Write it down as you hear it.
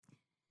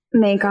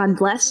May God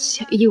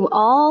bless you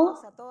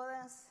all.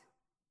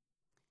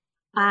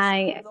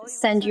 I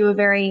send you a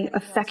very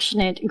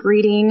affectionate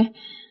greeting,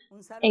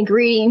 a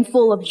greeting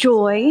full of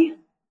joy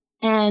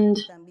and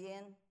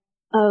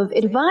of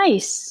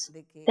advice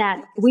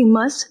that we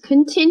must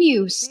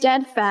continue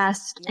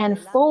steadfast and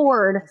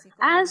forward.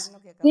 As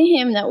the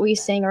hymn that we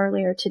sang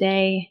earlier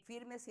today,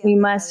 we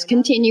must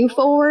continue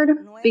forward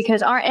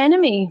because our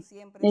enemy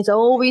is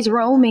always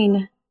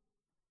roaming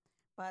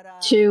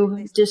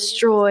to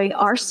destroy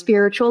our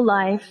spiritual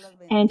life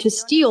and to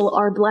steal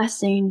our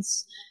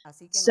blessings.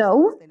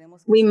 So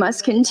we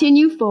must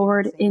continue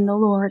forward in the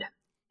Lord.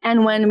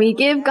 And when we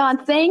give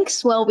God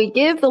thanks, well, we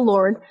give the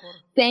Lord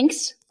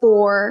thanks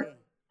for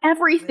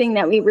everything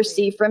that we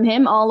receive from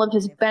Him, all of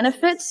His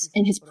benefits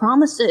and His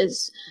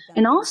promises,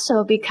 and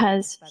also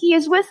because He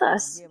is with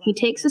us. He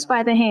takes us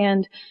by the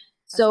hand.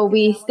 So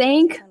we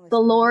thank the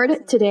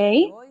Lord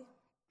today,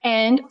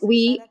 and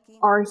we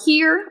are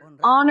here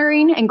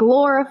honoring and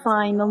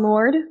glorifying the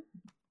Lord.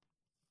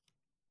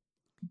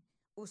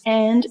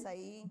 And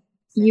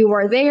you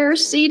are there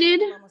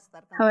seated,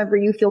 however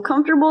you feel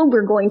comfortable.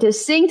 We're going to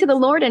sing to the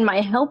Lord, and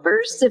my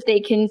helpers, if they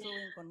can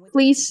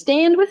please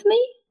stand with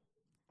me.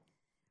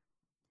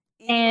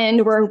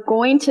 And we're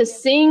going to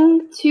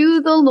sing to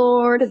the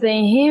Lord the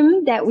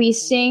hymn that we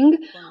sing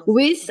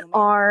with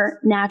our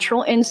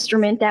natural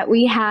instrument that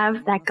we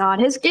have, that God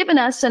has given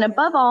us, and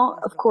above all,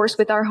 of course,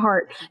 with our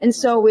heart. And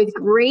so with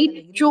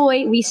great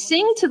joy, we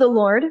sing to the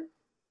Lord,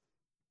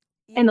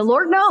 and the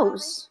Lord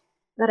knows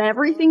that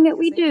everything that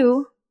we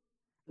do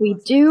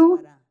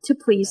to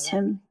please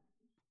Him,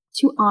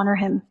 to honor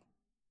Him.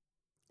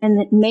 And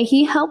that may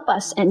He help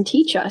us and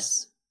teach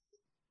us,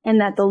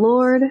 and that the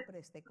Lord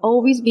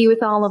always be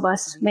with all of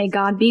us. May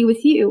God be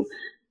with you.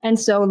 And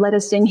so let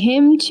us sing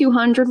hymn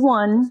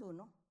 201,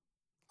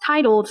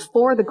 titled,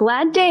 For the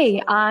Glad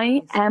Day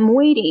I Am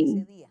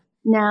Waiting.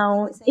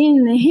 Now,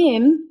 in the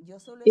hymn,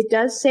 it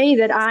does say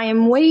that I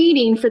am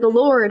waiting for the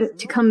Lord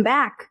to come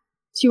back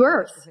to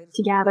earth,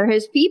 to gather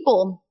His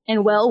people.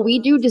 And well, we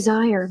do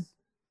desire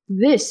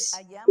this.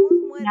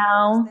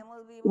 Now,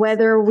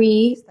 whether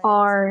we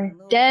are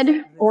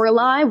dead or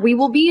alive, we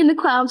will be in the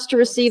clouds to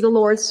receive the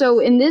Lord. So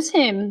in this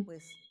hymn,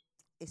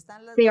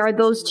 there are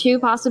those two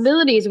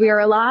possibilities. We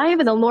are alive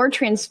and the Lord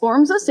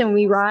transforms us and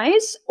we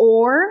rise,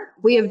 or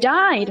we have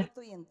died.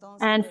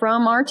 And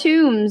from our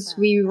tombs,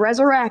 we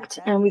resurrect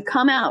and we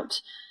come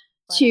out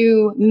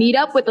to meet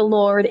up with the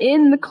Lord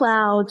in the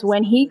clouds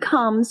when He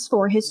comes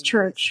for His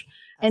church.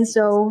 And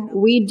so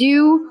we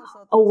do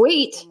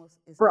await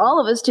for all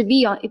of us to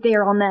be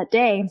there on that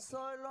day.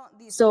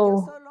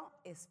 So,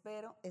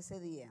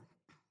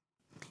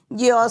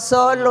 yo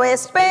solo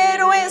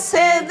espero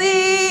ese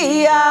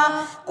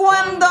día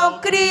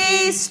cuando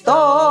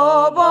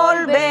Cristo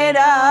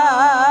volverá.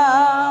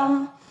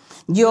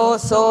 Yo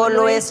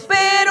solo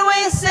espero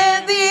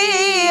ese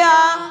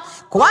día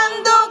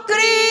cuando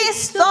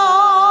Cristo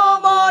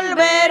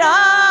volverá.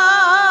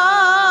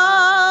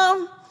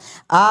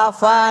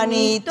 Afán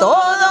y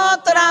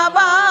todo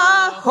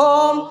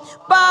trabajo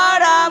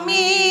para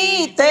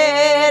mí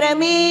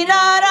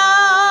terminarán.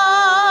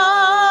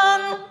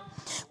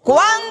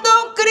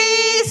 Cuando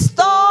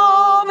Cristo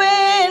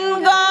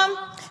venga,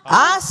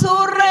 a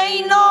su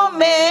reino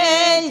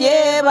me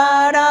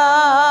llevarán.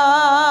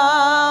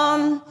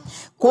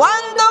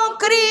 Cuando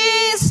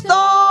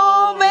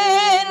Cristo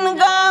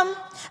venga,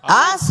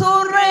 a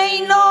su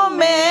reino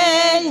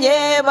me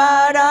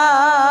llevará.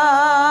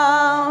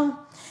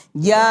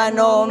 Ya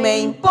no me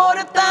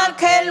importa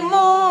que el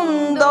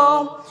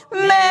mundo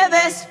me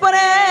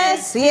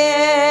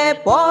desprecie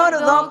por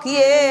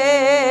doquier.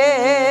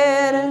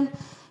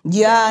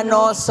 Ya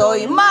no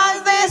soy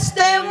más de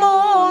este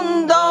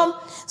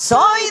mundo,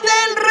 soy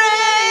del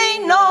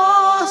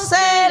reino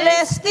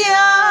celestial.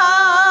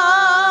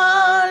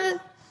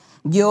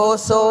 Yo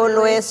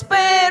solo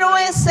espero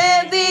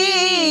ese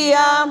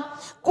día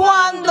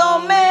cuando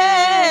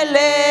me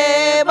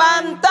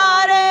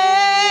levantaré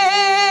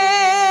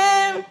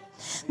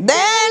de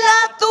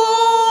la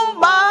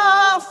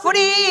tumba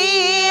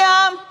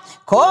fría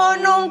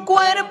con un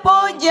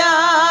cuerpo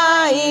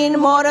ya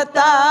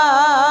inmortal.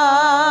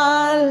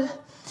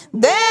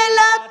 De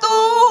la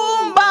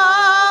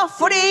tumba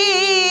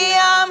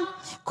fría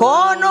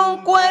con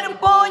un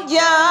cuerpo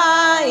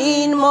ya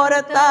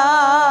inmortal.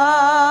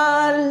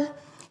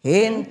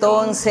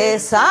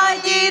 Entonces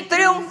allí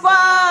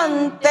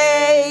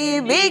triunfante y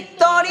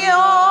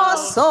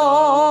victorioso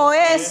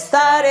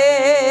estaré.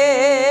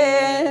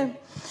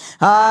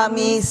 A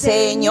mi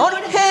Señor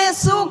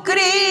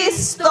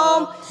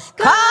Jesucristo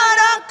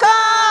cara a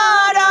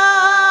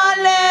cara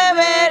le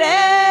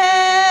veré.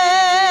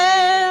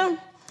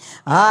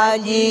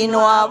 Allí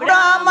no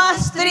habrá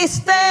más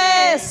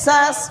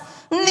tristezas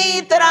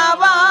ni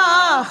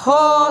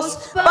trabajos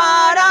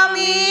para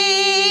mí.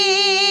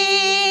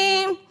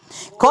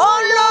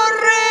 Con los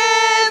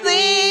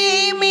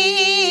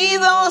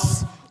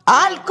redimidos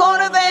al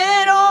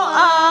Cordero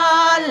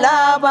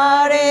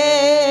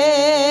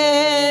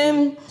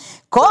alabaré.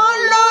 Con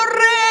los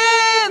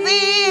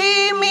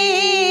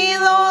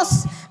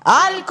redimidos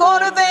al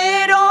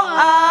Cordero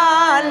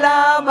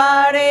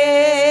alabaré.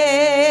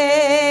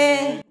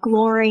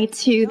 Glory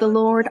to the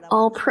Lord.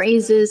 All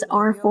praises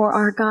are for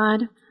our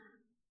God.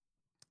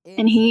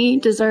 And He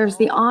deserves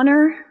the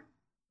honor.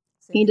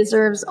 He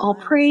deserves all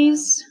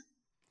praise.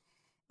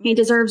 He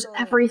deserves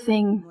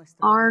everything,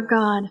 our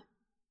God.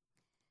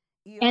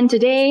 And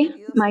today,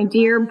 my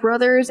dear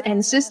brothers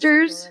and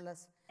sisters,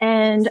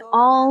 and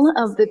all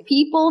of the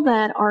people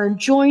that are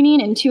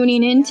joining and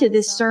tuning into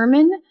this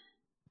sermon,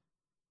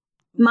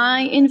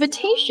 my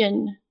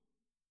invitation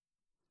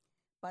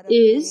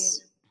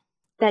is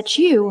that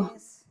you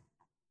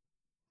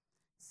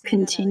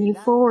continue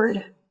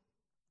forward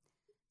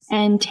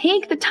and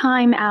take the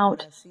time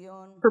out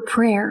for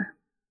prayer.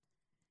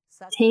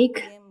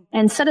 Take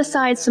and set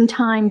aside some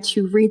time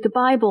to read the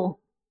Bible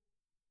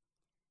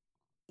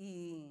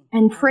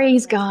and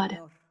praise God.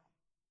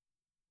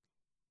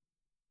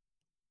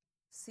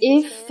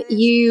 If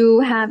you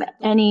have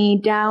any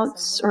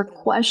doubts or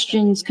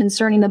questions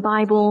concerning the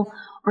Bible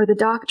or the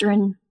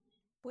doctrine,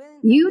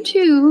 you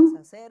too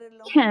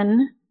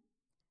can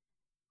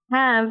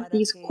have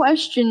these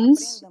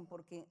questions,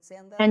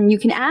 and you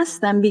can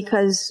ask them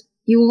because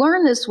you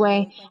learn this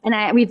way.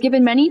 And we've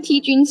given many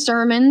teaching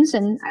sermons,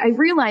 and I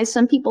realize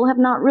some people have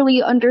not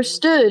really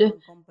understood.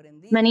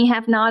 Many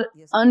have not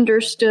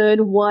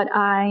understood what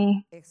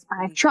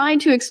I've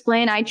tried to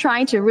explain. I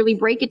try to really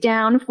break it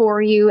down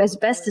for you as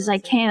best as I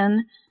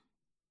can.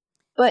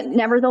 But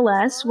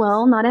nevertheless,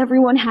 well, not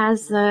everyone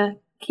has the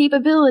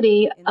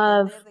capability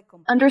of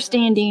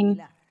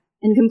understanding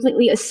and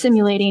completely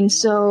assimilating.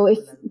 So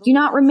do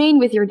not remain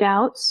with your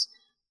doubts,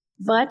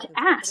 but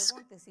ask.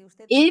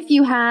 If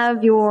you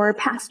have your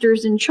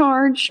pastors in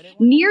charge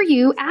near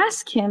you,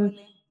 ask him.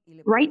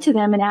 Write to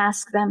them and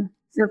ask them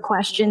your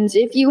questions.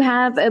 If you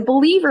have a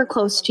believer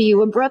close to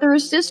you, a brother or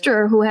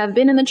sister who have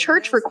been in the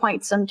church for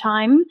quite some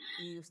time,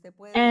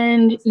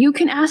 and you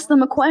can ask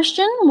them a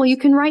question, well, you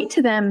can write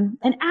to them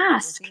and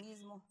ask,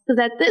 so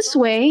that this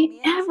way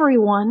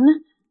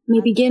everyone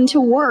may begin to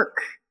work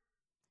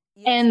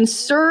and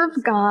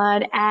serve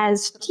God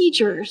as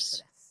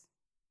teachers.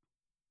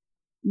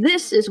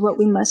 This is what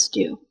we must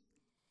do.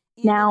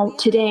 Now,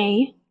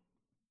 today,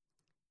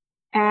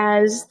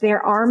 as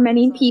there are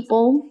many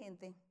people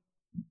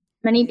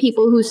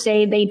who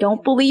say they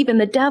don't believe in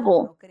the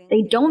devil,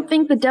 they don't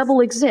think the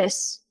devil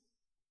exists.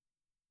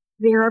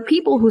 There are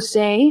people who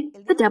say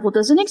the devil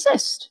doesn't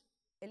exist.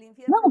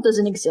 Hell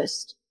doesn't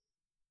exist.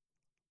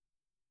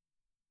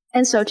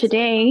 And so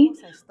today,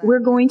 we're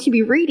going to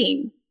be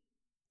reading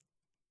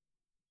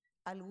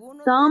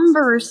some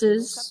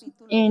verses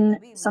in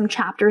some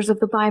chapters of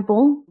the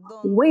Bible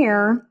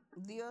where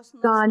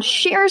God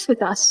shares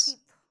with us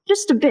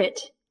just a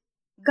bit.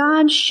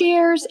 God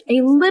shares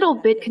a little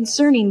bit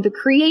concerning the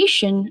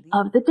creation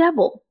of the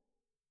devil.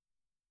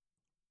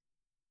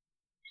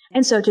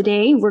 And so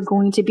today we're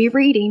going to be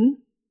reading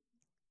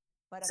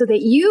so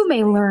that you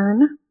may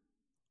learn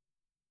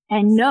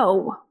and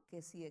know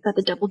that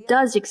the devil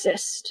does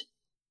exist.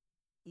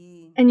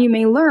 And you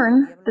may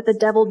learn that the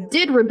devil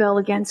did rebel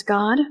against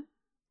God.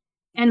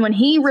 And when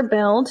he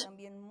rebelled,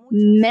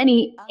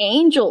 many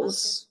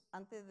angels,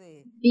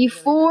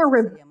 before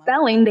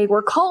rebelling, they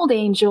were called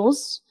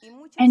angels,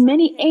 and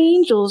many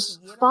angels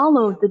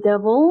followed the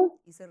devil,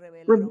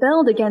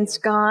 rebelled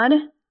against God,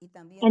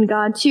 and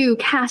God too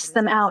cast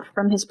them out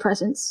from his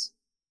presence.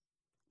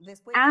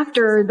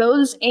 After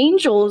those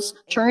angels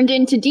turned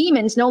into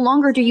demons, no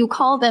longer do you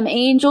call them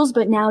angels,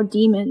 but now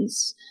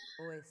demons,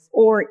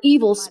 or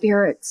evil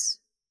spirits.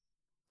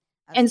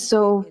 And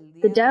so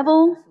the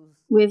devil,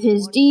 with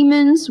his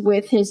demons,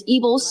 with his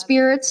evil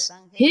spirits,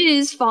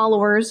 his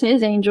followers,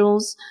 his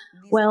angels,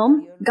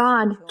 well,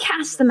 God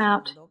cast them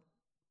out.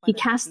 He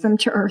cast them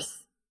to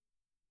earth.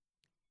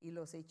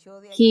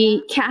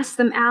 He cast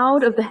them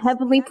out of the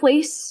heavenly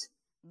place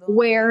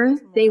where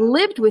they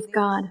lived with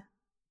God.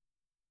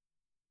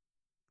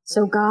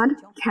 So God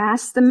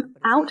cast them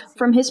out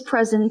from his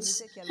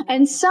presence,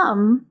 and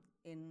some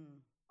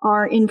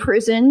are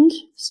imprisoned,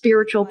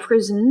 spiritual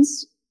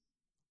prisons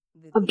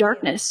of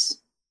darkness,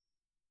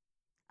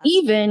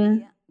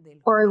 even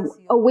or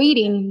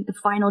awaiting the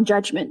final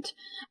judgment.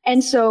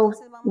 And so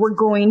we're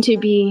going to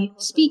be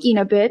speaking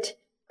a bit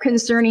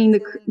concerning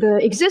the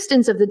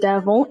existence of the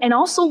devil, and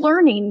also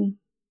learning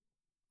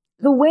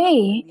the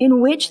way in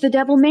which the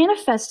devil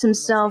manifests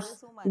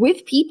himself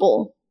with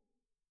people.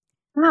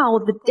 How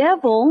the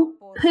devil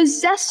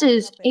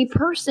possesses a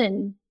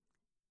person.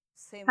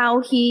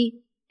 How he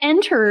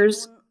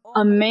enters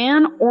a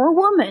man or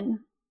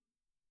woman.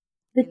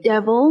 The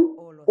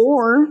devil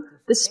or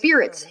the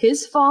spirits,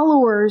 his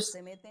followers,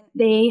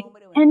 they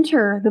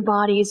enter the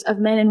bodies of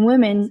men and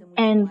women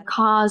and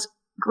cause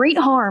great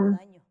harm,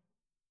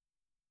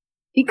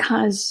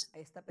 because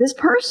this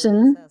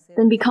person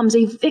then becomes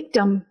a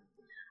victim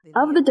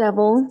of the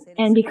devil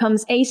and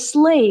becomes a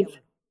slave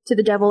to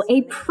the devil,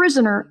 a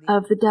prisoner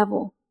of the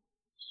devil.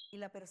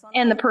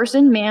 And the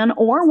person, man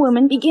or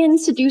woman,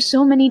 begins to do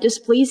so many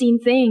displeasing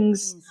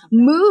things,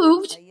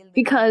 moved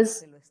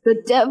because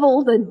The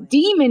devil, the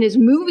demon, is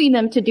moving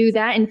them to do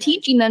that and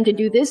teaching them to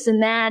do this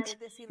and that,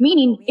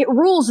 meaning it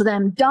rules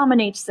them,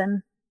 dominates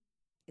them.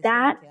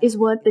 That is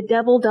what the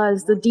devil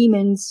does, the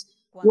demons,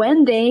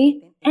 when they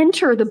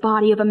enter the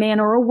body of a man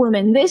or a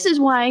woman. This is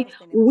why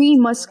we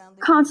must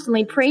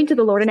constantly pray to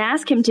the Lord and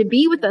ask Him to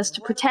be with us,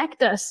 to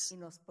protect us.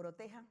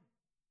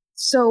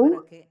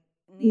 So,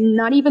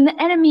 not even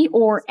the enemy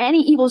or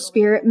any evil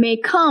spirit may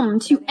come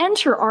to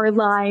enter our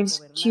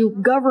lives to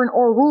govern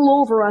or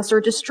rule over us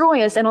or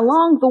destroy us. And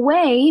along the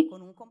way,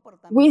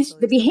 with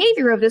the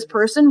behavior of this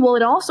person, well,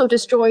 it also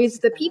destroys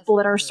the people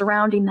that are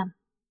surrounding them.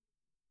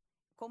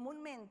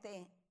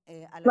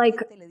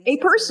 Like a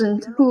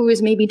person who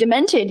is maybe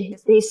demented,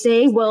 they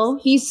say, well,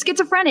 he's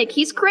schizophrenic,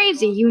 he's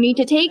crazy, you need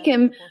to take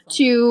him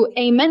to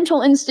a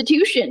mental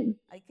institution.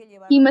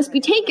 He must be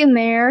taken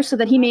there so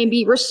that he may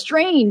be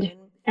restrained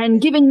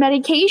and given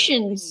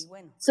medications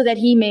so that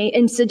he may,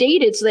 and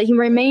sedated so that he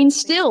remains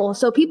still.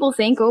 So people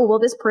think, oh, well,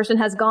 this person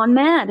has gone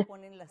mad.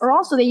 Or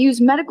also they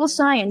use medical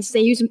science. They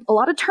use a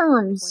lot of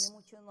terms.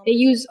 They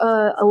use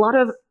a lot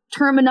of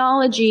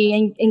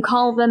terminology and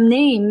call them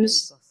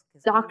names.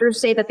 Doctors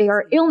say that they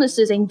are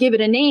illnesses and give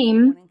it a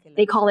name.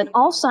 They call it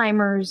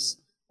Alzheimer's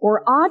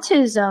or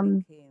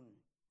autism.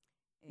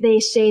 They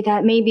say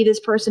that maybe this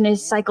person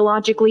is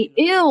psychologically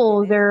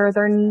ill.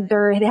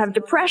 They have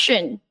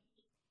depression.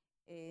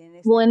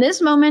 Well, in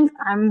this moment,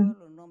 I'm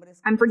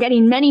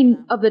forgetting many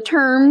of the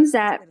terms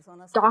that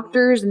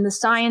doctors and the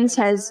science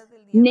has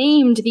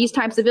named these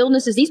types of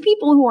illnesses, these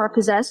people who are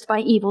possessed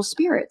by evil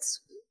spirits.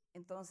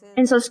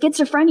 And so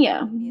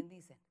schizophrenia,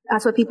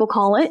 that's what people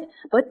call it,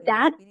 but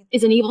that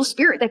is an evil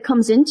spirit that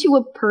comes into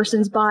a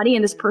person's body,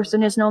 and this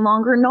person is no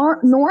longer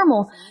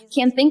normal,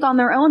 can't think on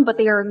their own, but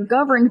they are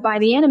governed by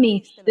the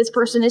enemy. This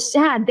person is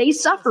sad, they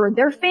suffer,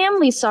 their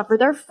families suffer,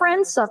 their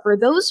friends suffer,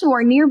 those who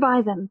are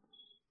nearby them.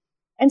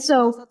 And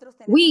so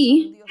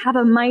we have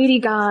a mighty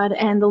God,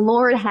 and the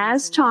Lord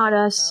has taught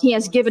us, He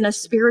has given us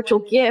spiritual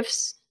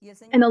gifts,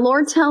 and the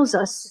Lord tells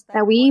us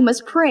that we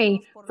must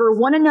pray for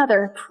one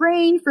another,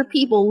 praying for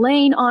people,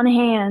 laying on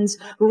hands,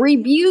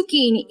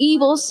 rebuking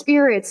evil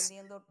spirits,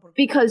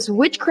 because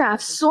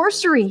witchcraft,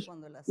 sorcery,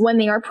 when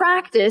they are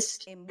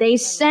practiced, they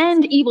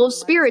send evil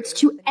spirits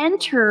to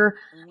enter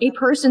a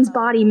person's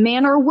body,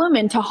 man or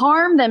woman, to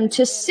harm them,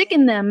 to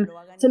sicken them,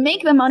 to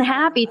make them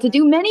unhappy, to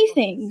do many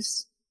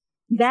things.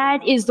 That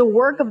is the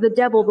work of the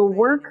devil,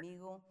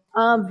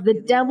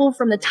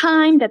 from the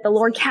time that the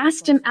Lord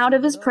cast him out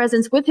of His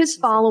presence with His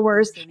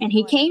followers, and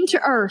he came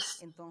to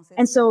earth.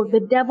 And so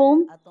the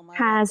devil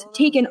has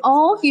taken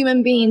all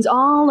human beings,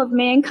 all of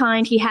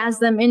mankind, he has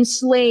them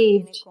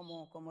enslaved.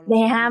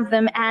 They have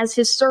them as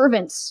his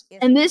servants.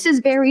 And this is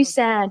very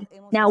sad.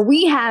 Now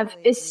we have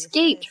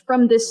escaped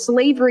from this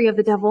slavery of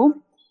the devil,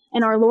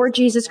 and our Lord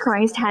Jesus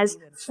Christ has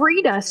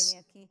freed us.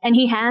 And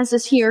He has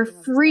us here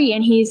free,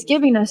 and He's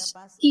giving us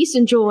peace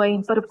and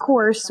joy. But of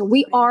course,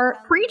 we are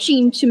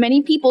preaching to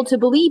many people to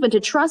believe and to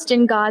trust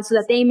in God so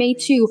that they may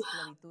too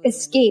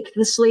escape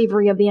the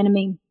slavery of the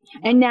enemy.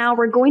 And now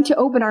we're going to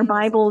open our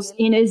Bibles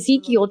in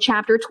Ezekiel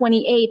chapter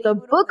 28, the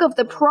book of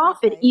the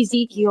prophet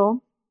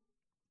Ezekiel,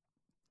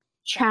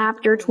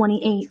 chapter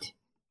 28.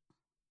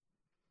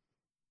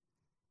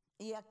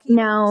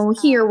 Now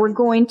here we're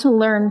going to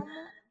learn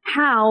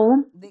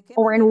how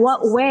or in what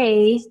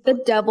way the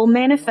devil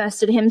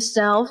manifested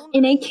himself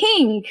in a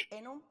king,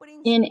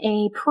 in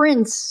a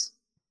prince.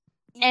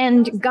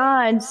 And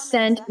God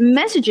sent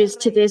messages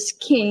to this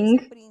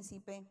king,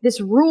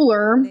 this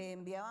ruler.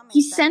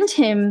 He sent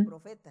him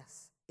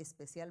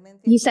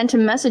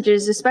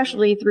messages,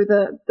 especially through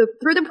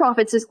the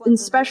prophets, and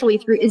especially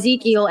through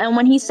Ezekiel. And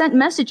when he sent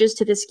messages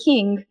to this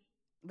king,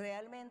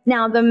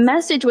 now the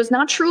message was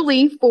not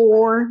truly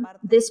for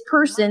this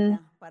person,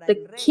 the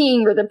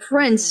king or the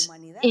prince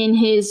in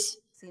his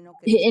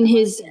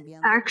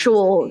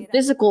actual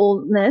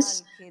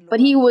physicalness, but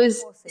he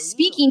was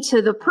speaking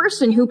to the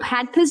person who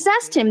had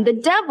possessed him, the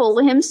devil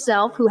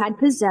himself who had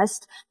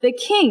possessed the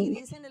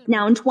king.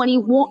 Now in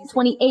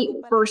 28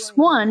 verse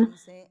 1,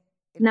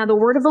 now the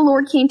word of the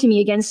Lord came to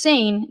me again,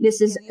 saying,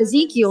 this is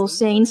Ezekiel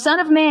saying, Son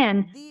of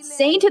man,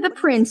 say to the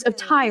prince of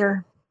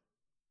Tyre.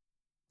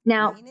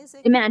 Now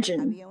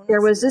imagine,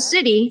 there was a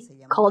city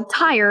called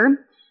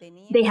Tyre.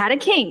 They had a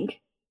king.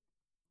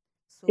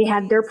 They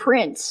had their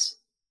prince.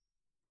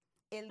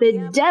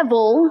 The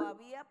devil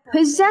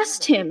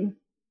possessed him.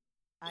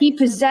 He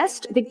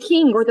possessed the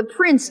king or the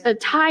prince of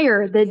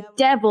Tyre. The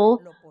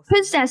devil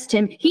possessed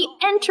him. He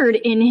entered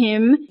in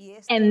him,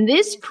 and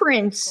this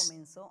prince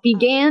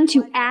began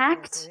to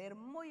act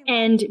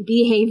and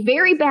behave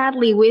very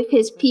badly with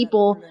his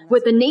people,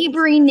 with the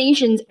neighboring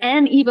nations,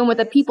 and even with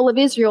the people of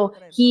Israel.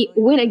 He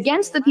went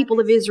against the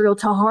people of Israel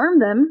to harm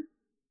them,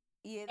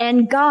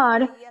 and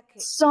God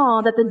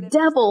saw that the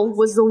devil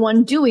was the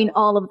one doing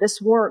all of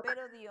this work.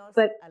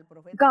 But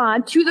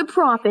God, to the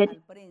prophet,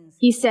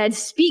 He said,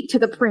 speak to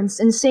the prince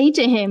and say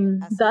to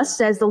him, thus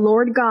says the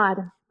Lord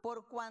God,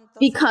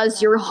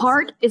 because your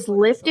heart is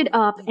lifted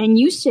up and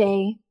you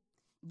say,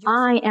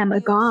 I am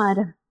a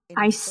God.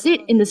 I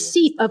sit in the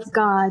seat of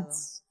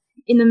gods.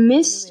 in the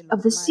midst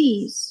of the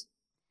seas.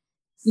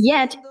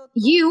 Yet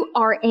you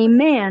are a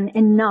man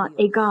and not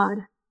a God.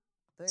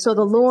 So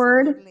the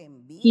Lord,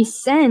 He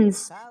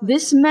sends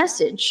this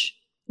message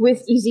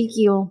with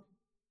Ezekiel.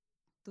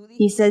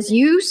 He says,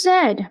 you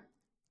said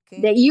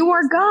that you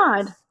are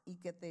God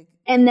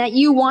and that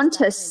you want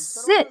to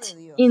sit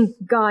in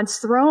God's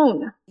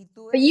throne,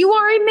 but you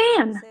are a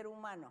man,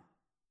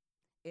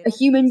 a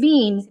human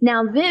being.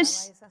 Now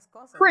this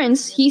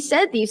prince, he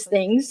said these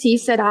things. He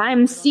said, I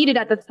am seated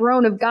at the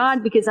throne of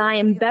God because I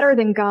am better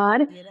than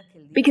God,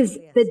 because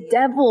the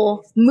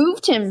devil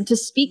moved him to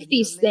speak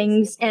these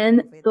things,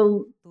 and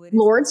the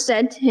Lord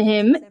said to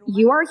him,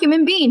 you are a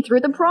human being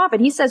through the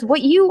prophet. He says,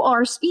 what you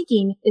are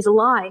speaking is a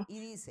lie.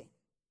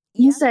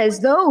 He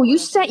says, though you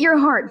set your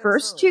heart,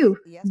 verse 2,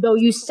 though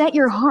you set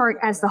your heart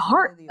as the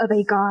heart of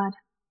a God,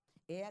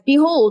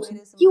 behold,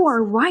 you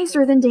are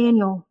wiser than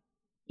Daniel.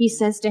 He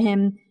says to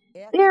him,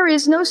 there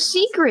is no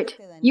secret.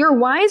 You're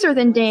wiser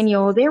than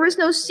Daniel. There is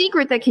no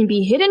secret that can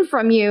be hidden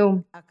from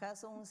you.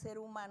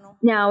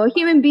 Now, a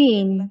human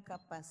being,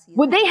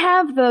 would they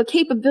have the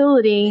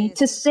capability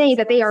to say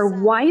that they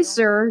are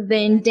wiser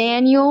than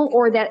Daniel,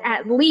 or that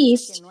at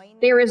least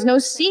there is no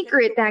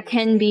secret that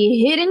can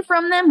be hidden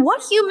from them?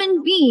 What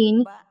human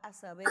being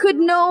could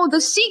know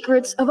the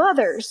secrets of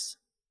others?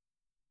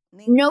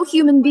 No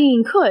human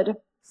being could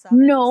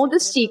know the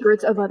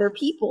secrets of other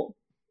people.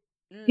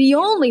 The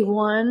only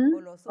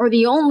one, or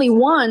the only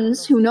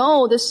ones who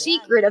know the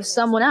secret of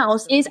someone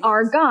else is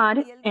our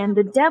God and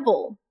the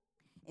devil.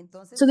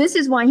 So this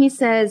is why he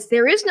says,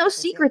 there is no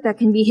secret that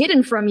can be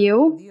hidden from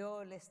you.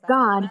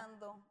 God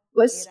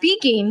was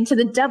speaking to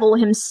the devil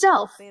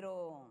himself.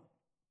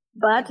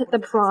 But the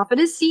prophet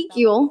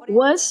Ezekiel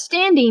was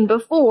standing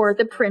before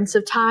the prince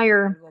of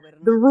Tyre,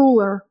 the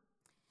ruler.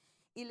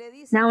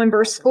 Now in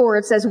verse 4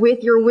 it says,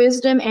 with your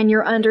wisdom and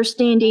your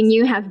understanding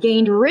you have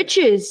gained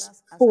riches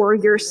for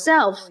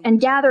yourself and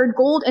gathered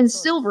gold and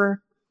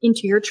silver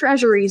into your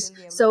treasuries.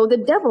 So the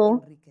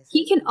devil,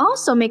 he can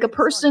also make a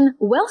person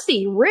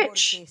wealthy,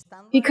 rich,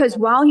 because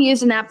while he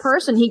is in that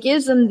person, he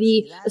gives them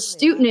the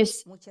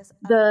astuteness,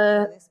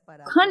 the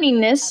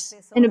cunningness,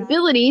 and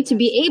ability to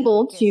be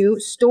able to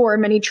store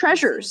many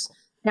treasures.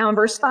 Now in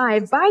verse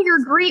 5, by your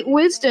great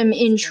wisdom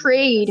in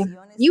trade,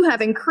 you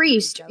have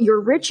increased your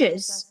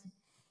riches,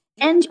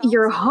 and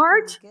your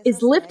heart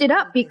is lifted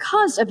up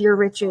because of your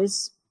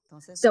riches.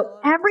 So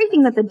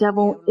everything that the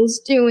devil is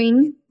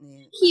doing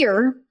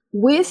here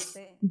with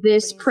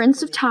this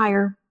prince of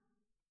Tyre,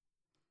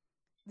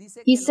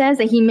 he says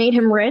that he made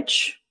him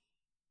rich,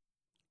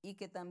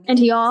 and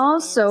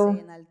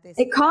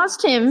it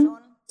caused him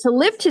to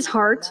lift his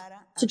heart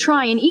to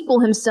try and equal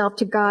himself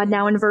to God.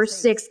 Now in verse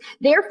 6,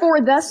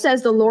 therefore thus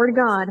says the Lord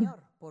God,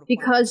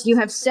 because you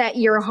have set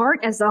your heart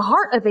as the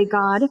heart of a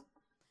God,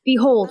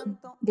 behold,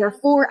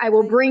 therefore I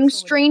will bring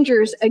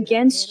strangers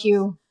against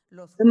you,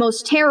 the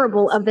most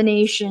terrible of the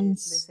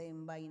nations,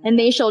 and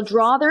they shall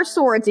draw their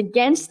swords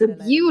against the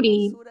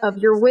beauty of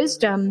your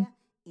wisdom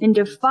and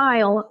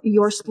defile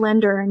your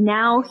splendor.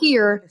 Now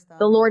here,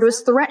 the Lord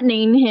was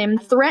threatening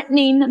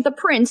the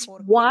prince.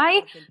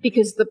 Why?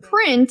 Because the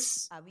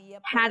prince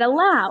had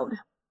allowed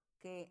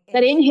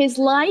that in his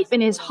life,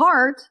 in his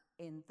heart,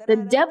 the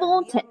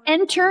devil to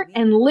enter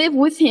and live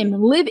with him,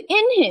 live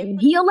in him.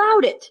 He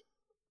allowed it.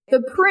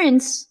 The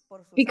prince,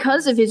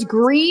 because of his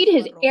greed,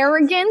 his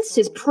arrogance,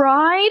 his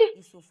pride,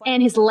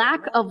 and his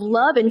lack of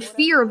love and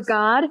fear of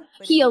God,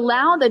 he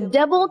allowed the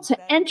devil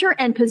to enter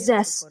and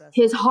possess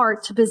his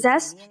heart, to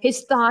possess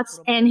his thoughts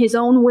and his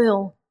own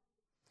will.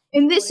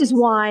 And this is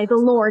why the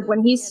Lord,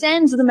 when he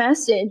sends the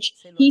message,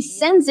 he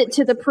sends it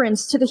to the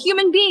prince, to the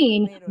human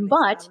being,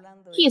 but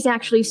he is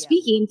actually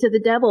speaking to the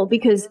devil,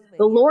 because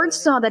the Lord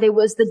saw that it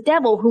was the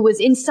devil who was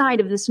inside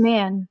of this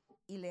man.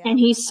 And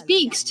he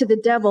speaks to the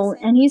devil,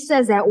 and he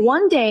says that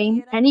one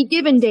day, any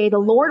given day, the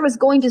Lord was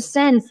going to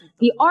send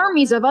the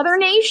armies of other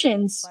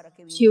nations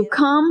to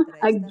come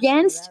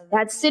against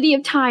that city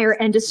of Tyre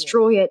and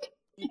destroy it.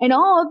 And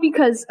all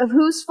because of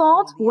whose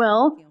fault?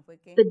 Well,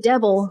 the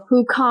devil,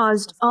 who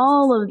caused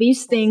all of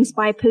these things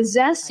by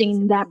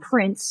possessing that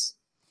prince.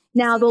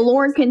 Now the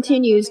Lord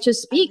continues to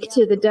speak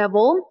to the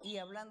devil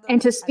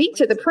and to speak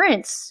to the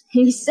prince.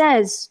 He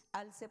says,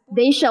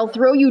 they shall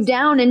throw you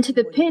down into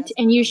the pit,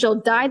 and you shall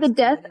die the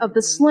death of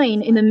the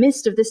slain in the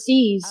midst of the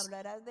seas.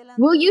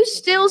 Will you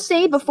still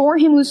say before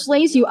him who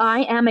slays you, I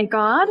am a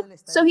God?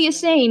 So he is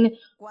saying,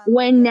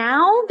 when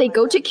now they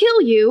go to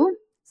kill you,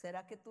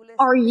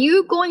 are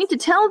you going to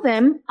tell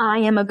them, I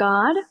am a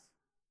God?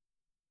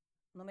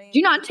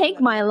 Do not take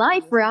my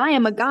life, for I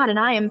am a God and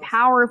I am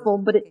powerful.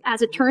 But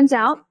as it turns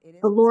out,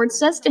 the Lord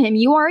says to him,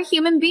 you are a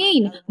human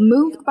being,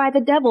 moved by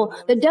the devil.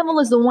 The devil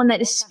is the one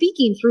that is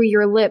speaking through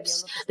your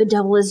lips. The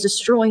devil is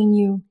destroying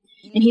you.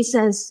 And he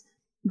says,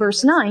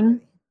 verse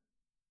 9,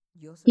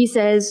 he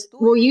says,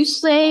 will you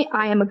say,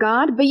 I am a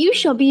God? But you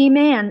shall be a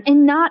man,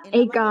 and not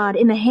a God,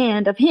 in the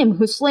hand of him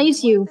who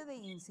slays you.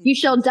 You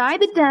shall die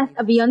the death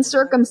of the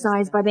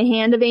uncircumcised by the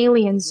hand of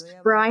aliens,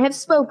 for I have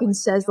spoken,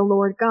 says the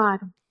Lord God.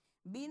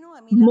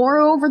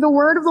 Moreover, the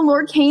word of the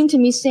Lord came to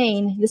me,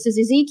 saying, this is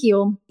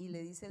Ezekiel,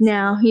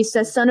 Now he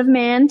says, Son of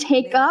man,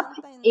 take up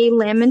a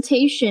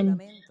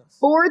lamentation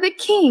for the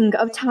king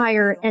of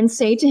Tyre and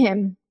say to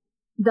him,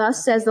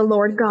 Thus says the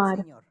Lord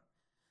God,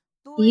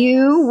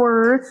 you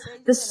were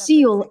the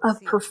seal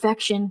of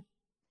perfection.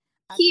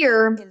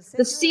 Here,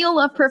 the seal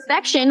of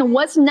perfection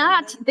was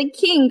not the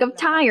king of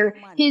Tyre,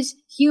 his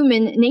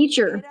human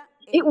nature.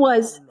 It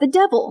was the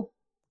devil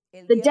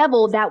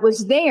that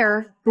was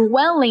there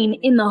dwelling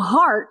in the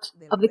heart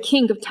of the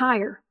king of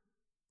Tyre.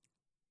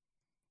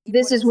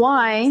 This is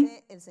why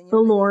the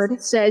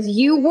Lord says,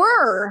 you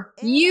were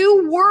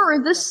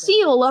the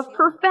seal of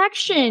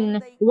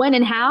perfection. When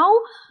and how?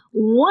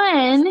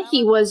 When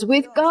he was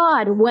with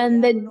God,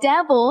 when the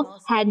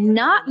devil had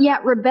not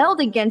yet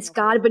rebelled against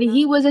God, but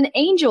he was an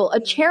angel,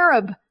 a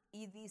cherub.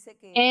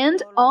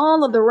 And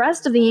all of the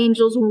rest of the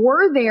angels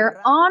were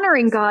there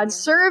honoring God,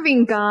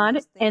 serving God,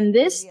 and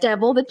this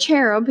devil, the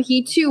cherub,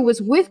 he too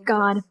was with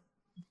God.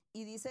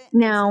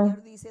 Now,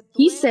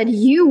 he said,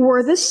 you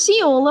were the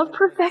seal of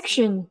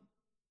perfection.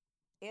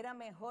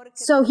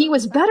 So he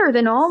was better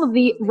than all of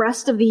the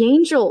rest of the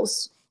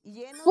angels,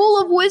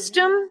 full of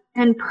wisdom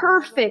and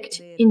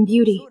perfect in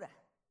beauty.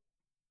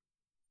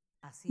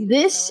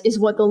 This is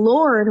what the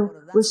Lord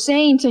was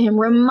saying to him,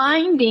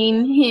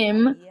 reminding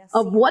him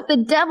of what the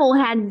devil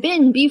had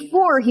been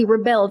before he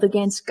rebelled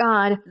against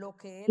God,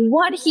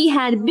 what he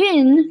had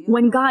been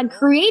when God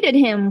created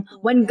him,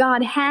 when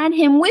God had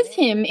him with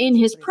him in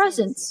his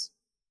presence.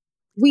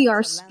 We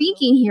are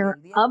speaking here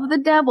of the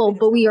devil,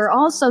 but we are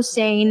also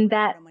saying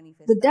that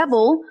the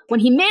devil, when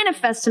he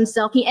manifests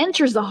himself, he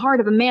enters the heart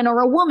of a man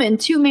or a woman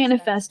to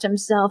manifest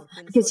himself,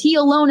 because he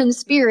alone in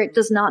spirit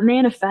does not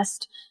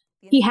manifest.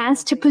 He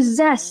has to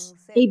possess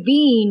a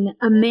being,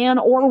 a man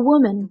or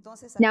woman.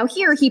 Now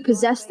here he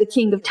possessed the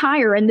king of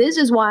Tyre, and this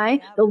is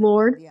why the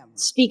Lord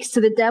speaks to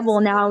the devil.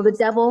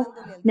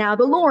 Now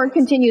the Lord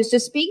continues to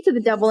speak to the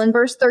devil in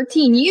verse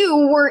 13.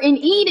 You were in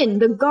Eden,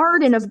 the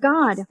garden of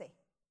God.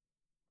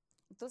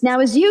 Now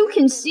as you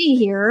can see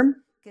here,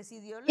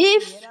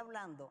 if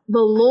the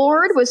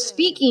Lord was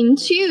speaking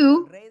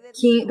to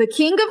the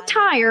king of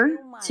Tyre,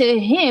 to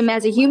him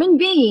as a human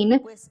being,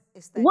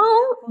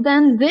 well,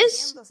 then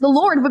the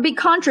Lord would be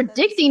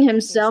contradicting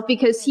himself,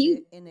 because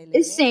he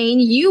is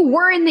saying you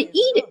were in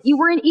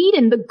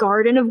Eden, the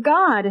garden of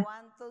God.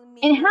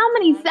 And how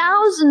many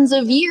thousands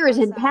of years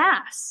had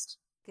passed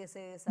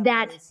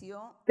that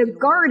the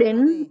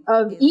Garden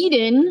of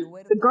Eden,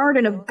 the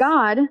Garden of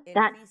God,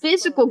 that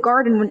physical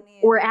garden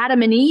where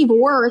Adam and Eve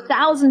were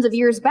thousands of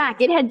years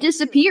back, it had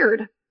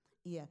disappeared.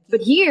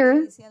 But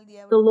here,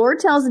 the Lord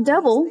tells the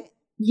devil,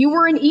 you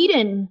were in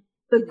Eden,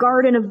 the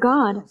Garden of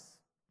God.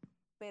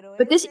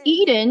 But this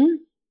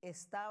Eden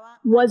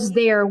was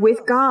there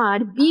with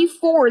God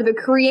before the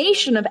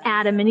creation of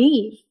Adam and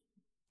Eve.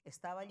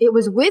 It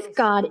was with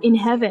God in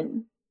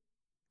heaven.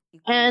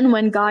 And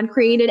when God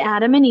created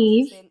Adam and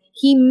Eve,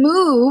 he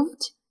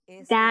moved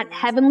that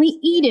heavenly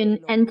Eden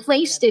and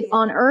placed it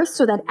on earth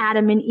so that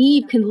Adam and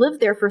Eve can live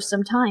there for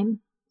some time.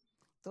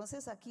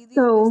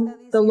 So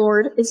the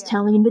Lord is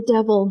telling the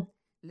devil,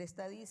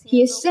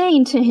 he is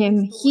saying to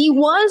him, he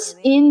was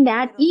in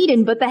that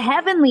Eden, but the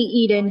heavenly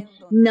Eden,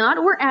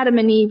 not where Adam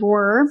and Eve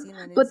were,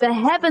 but the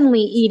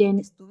heavenly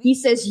Eden. He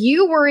says,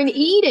 you were in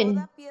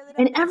Eden,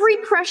 and every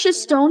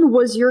precious stone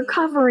was your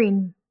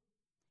covering.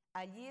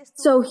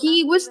 So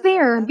he was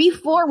there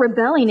before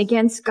rebelling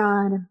against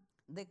God.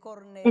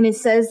 And it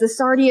says the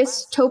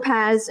sardius,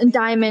 topaz, and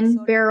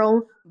diamond,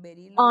 beryl,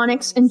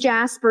 onyx and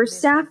jasper,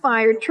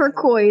 sapphire,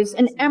 turquoise,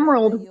 and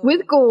emerald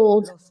with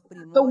gold.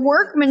 The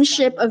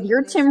workmanship of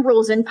your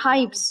timbrels and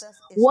pipes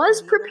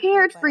was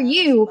prepared for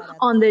you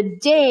on the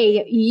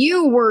day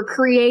you were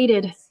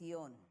created.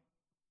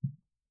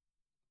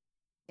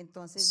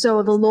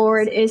 So the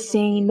Lord is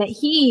saying that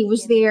he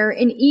was there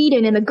in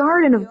Eden, in the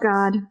garden of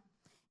God.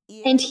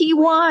 And he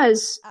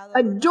was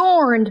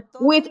adorned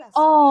with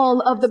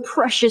all of the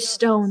precious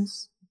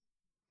stones.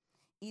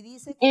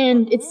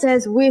 And it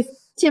says with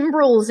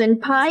timbrels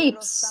and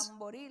pipes.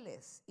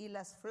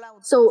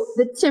 So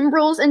the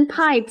timbrels and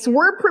pipes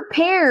were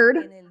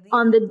prepared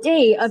on the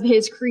day of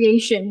his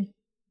creation.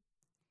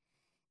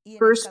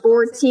 Verse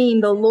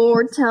 14, the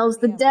Lord tells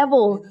the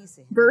devil,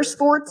 verse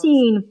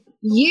 14,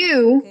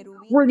 you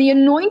were the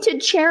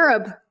anointed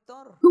cherub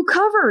who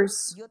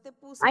covers.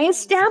 I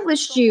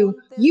established you.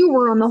 You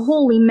were on the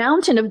holy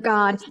mountain of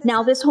God.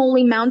 Now this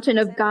holy mountain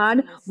of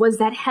God was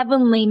that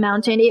heavenly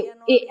mountain.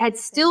 It had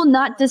still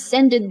not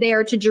descended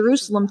there to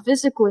Jerusalem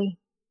physically.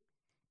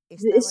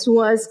 This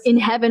was in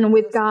heaven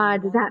with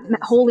God, that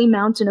holy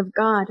mountain of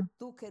God.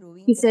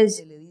 He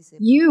says,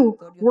 you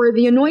were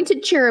the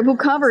anointed cherub who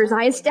covers.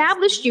 I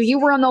established you.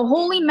 You were on the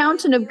holy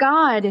mountain of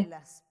God.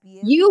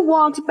 You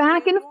walked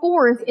back and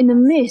forth in the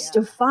midst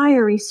of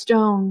fiery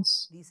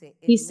stones.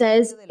 He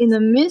says, in the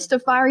midst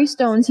of fiery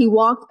stones, he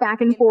walked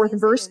back and forth.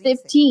 Verse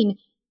 15,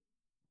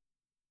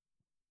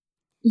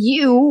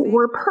 you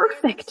were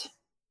perfect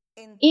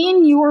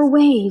in your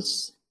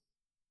ways.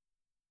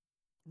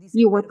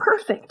 You were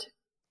perfect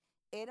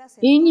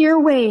in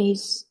your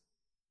ways.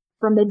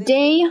 from the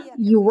day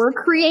you were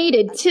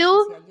created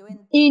till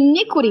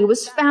iniquity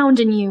was found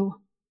in you.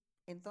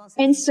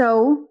 And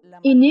so,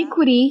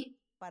 iniquity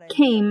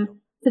came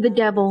to the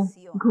devil.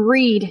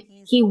 Greed.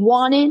 He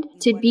wanted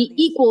to be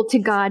equal to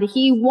God.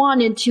 He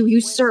wanted to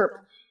usurp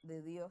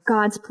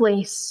God's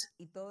place.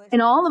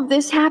 And all of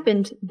this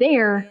happened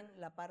there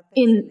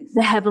in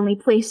the heavenly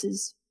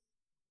places.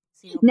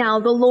 Now,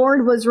 the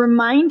Lord was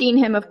reminding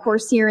him, of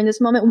course, here in this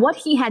moment, what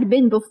he had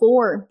been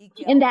before,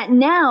 and that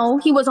now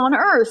he was on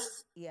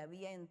earth,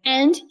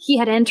 and he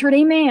had entered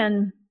a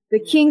man, the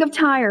king of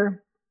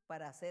Tyre,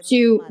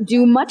 to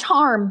do much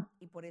harm.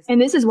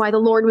 And this is why the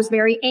Lord was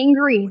very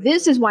angry.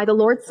 This is why the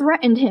Lord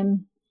threatened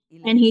him.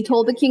 And he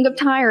told the king of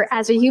Tyre,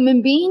 as a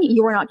human being,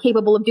 you are not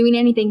capable of doing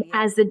anything.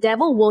 As the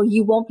devil, well,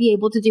 you won't be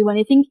able to do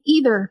anything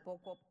either.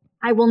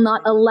 I will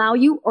not allow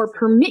you or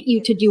permit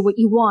you to do what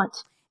you want.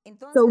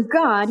 So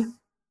God,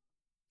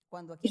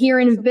 here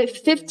in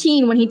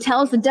 15, when he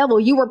tells the devil,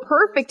 you were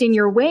perfect in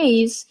your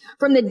ways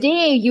from the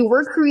day you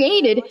were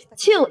created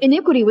till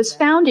iniquity was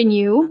found in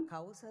you,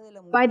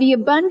 by the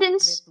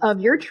abundance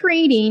of your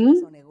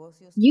trading,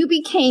 you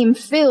became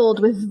filled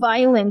with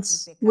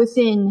violence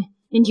within,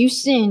 and you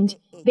sinned.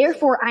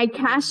 Therefore, I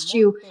cast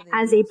you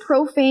as a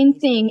profane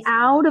thing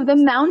out of the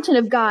mountain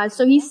of God.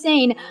 So he's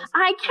saying,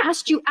 I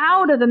cast you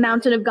out of the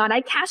mountain of God.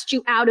 I cast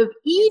you out of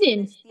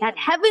Eden, that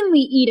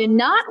heavenly Eden,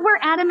 not where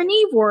Adam and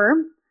Eve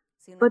were,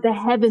 but the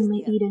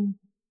heavenly Eden.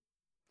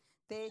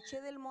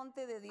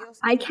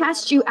 I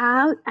cast you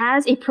out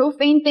as a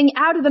profane thing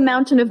out of the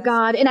mountain of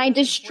God, and I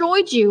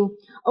destroyed you,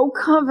 O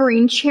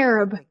covering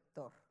cherub,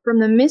 from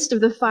the midst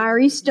of the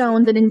fiery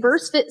stones. And in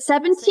verse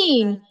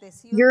 17,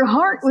 your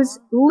heart was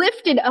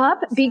lifted up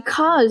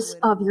because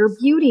of your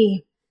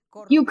beauty.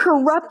 You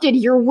corrupted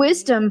your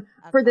wisdom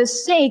for the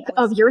sake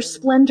of your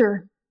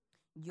splendor.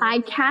 I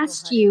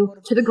cast you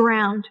to the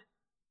ground.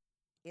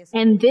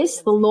 And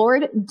this the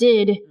Lord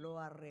did.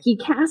 He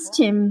cast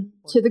him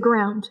to the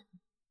ground.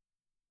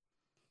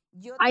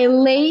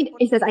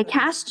 It says, I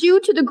cast you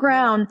to the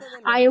ground.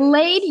 I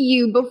laid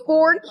you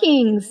before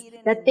kings,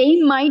 that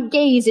they might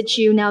gaze at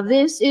you. Now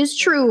this is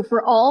true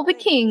for all the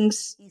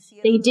kings.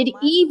 They did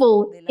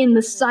evil in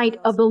the sight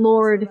of the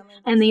Lord,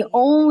 and they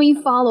only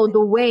followed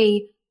the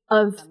way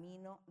of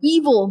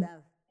evil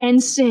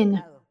and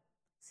sin,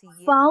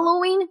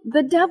 following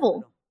the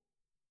devil.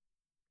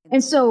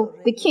 And so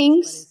the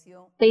kings,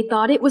 they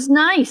thought it was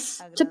nice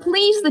to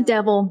please the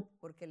devil,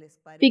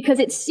 because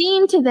it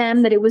seemed to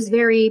them that it was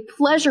very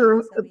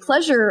pleasure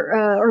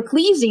or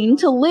pleasing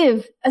to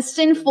live a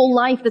sinful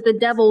life that the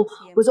devil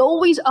was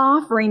always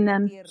offering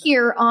them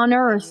here on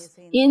earth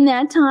in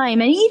that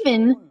time. And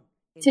even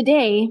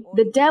today,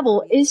 the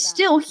devil is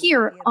still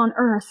here on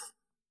earth.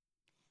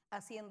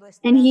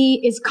 And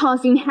he is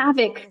causing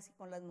havoc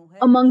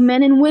among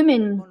men and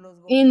women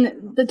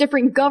in the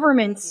different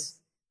governments,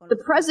 the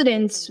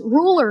presidents,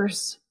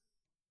 rulers.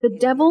 The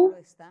devil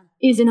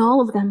is in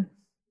all of them,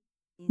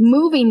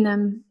 moving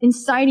them,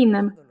 inciting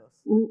them,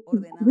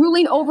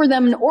 ruling over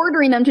them and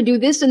ordering them to do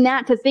this and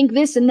that, to think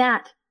this and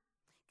that.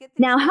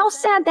 Now, how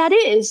sad that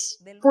is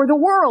for the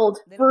world,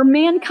 for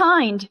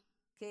mankind.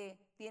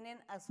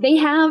 They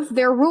have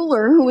their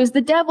ruler, who is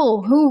the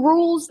devil, who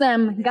rules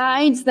them,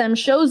 guides them,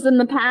 shows them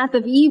the path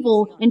of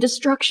evil and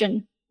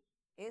destruction.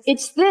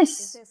 It's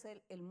this.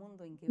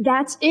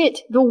 That's it,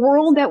 the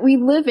world that we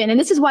live in. And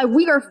this is why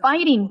we are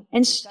fighting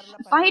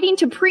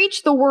to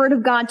preach the word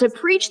of God, to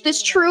preach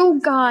this true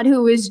God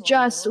who is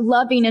just,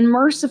 loving, and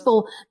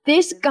merciful.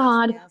 This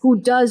God who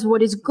does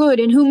what is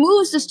good and who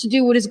moves us to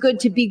do what is good,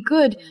 to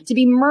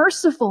be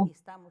merciful.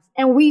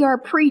 And we are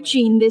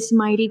preaching this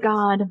mighty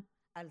God.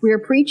 We are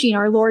preaching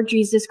our Lord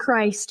Jesus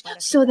Christ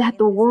so that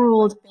the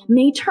world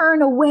may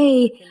turn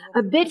away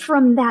a bit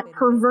from that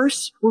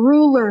perverse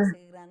ruler,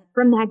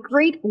 from that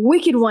great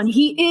wicked one.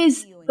 He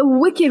is the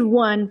wicked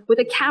one with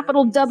a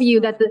capital W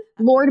that the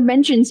Lord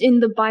mentions in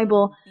the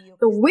Bible.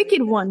 The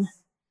wicked one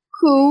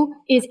who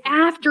is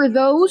after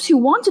those who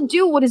want to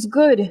do what is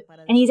good,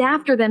 and he's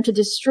after them to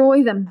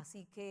destroy them.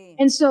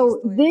 And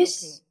so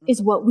this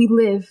is what we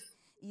live.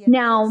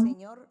 Now,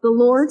 the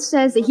Lord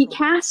says that he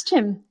cast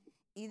him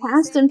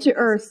to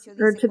earth,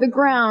 or to the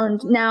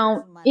ground.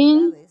 Now,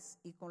 in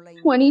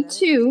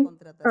 17,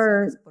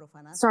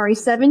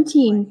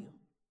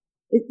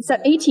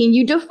 18,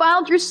 you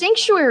defiled your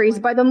sanctuaries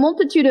by the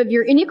multitude of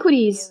your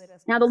iniquities.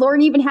 Now the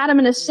Lord even had him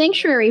in a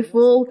sanctuary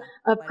full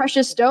of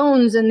precious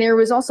stones, and there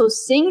was also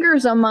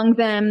singers among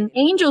them,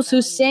 angels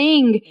who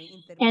sang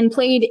and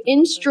played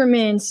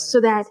instruments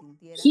so that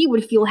he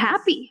would feel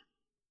happy.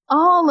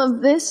 All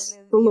of this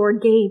the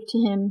Lord gave to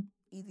him.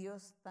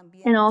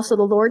 And also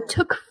the Lord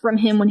took from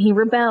him when he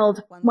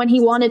rebelled, when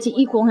he wanted to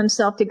equal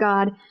himself to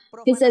God.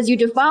 He says, you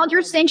defiled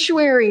your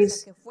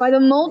sanctuaries by the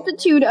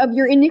multitude of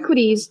your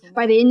iniquities,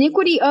 by the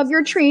iniquity of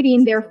your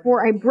trading.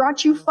 Therefore I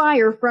brought you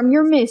fire from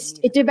your midst.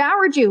 It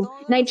devoured you,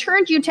 and I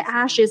turned you to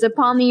ashes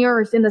upon the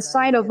earth in the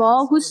sight of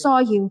all who saw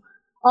you.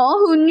 All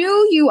who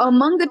knew you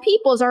among the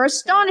peoples are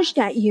astonished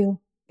at you.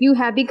 You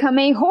have become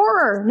a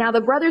horror. Now, the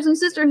brothers and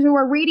sisters who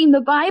are reading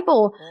the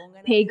Bible,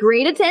 pay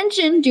great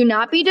attention. Do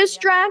not be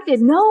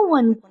distracted. No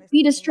one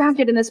be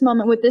distracted in this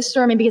moment with this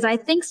sermon, because I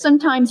think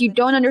sometimes you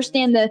don't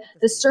understand the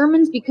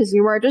sermons because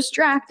you are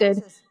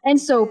distracted. And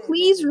so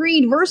please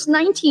read verse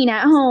 19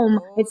 at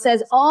home. It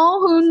says, all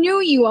who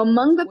knew you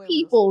among the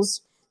peoples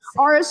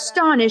are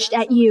astonished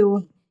at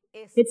you.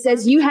 It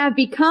says, you have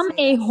become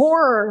a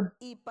horror,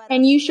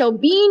 and you shall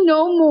be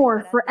no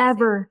more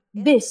forever.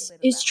 This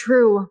is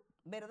true.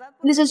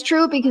 This is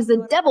true because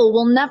the devil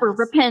will never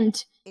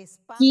repent.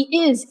 He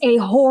is a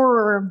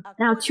horror.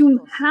 Now,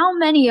 to how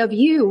many of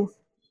you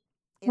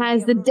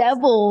has the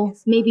devil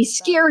maybe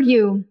scared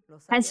you,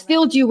 has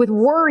filled you with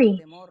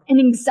worry and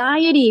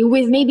anxiety,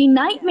 with maybe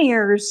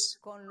nightmares,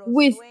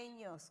 with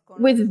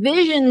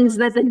visions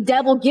that the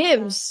devil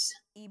gives?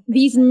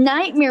 These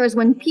nightmares,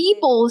 when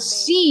people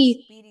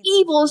see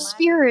evil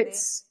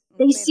spirits,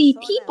 they see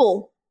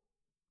people,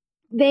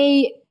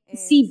 they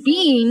see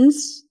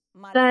beings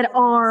that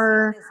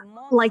are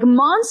like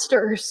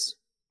monsters.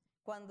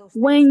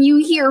 When you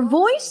hear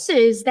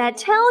voices that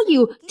tell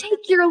you,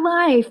 take your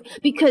life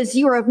because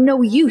you are of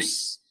no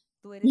use,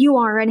 you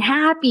are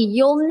unhappy,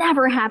 you'll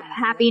never have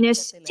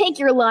happiness, take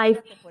your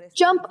life,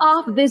 jump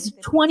off this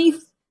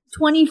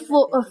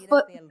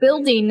 20-foot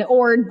building,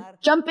 or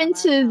jump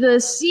into the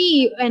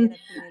sea and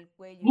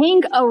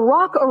hang a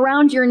rock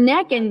around your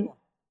neck and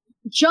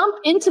jump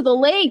into the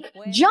lake,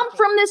 jump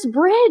from this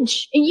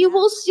bridge, and you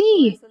will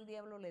see.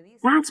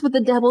 That's what the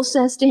devil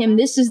says to him.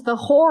 This is the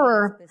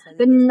horror,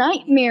 the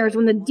nightmares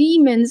when the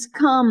demons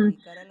come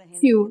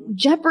to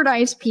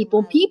jeopardize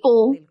people.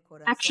 People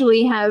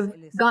actually have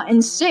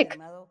gotten sick.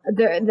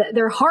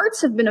 Their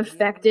hearts have been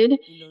affected.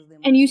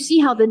 And you see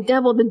how the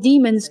devil, the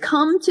demons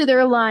come to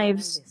their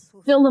lives,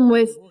 fill them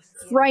with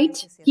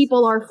fright.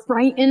 People are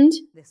frightened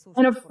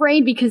and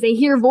afraid because they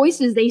hear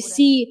voices, they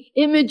see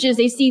images,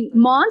 they see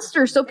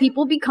monsters. So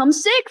people become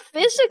sick.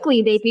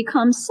 Physically, they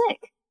become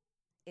sick.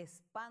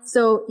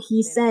 So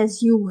he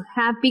says, you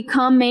have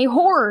become a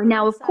horror.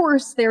 Now, of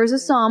course, there's a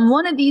psalm.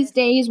 One of these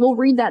days, we'll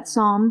read that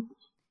psalm.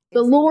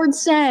 The Lord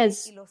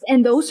says,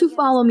 and those who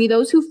follow me,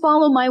 those who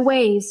follow my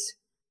ways,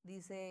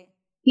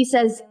 he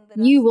says,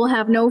 you will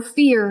have no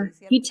fear.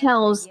 He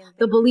tells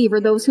the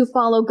believer, those who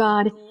follow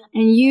God,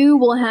 and you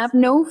will have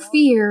no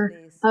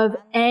fear of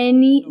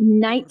any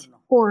night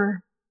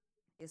horror.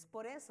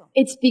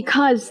 It's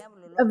because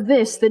of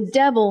this, the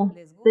devil,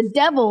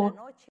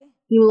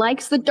 he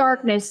likes the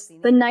darkness,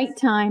 the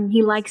nighttime.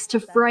 He likes to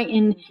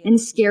frighten and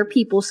scare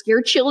people,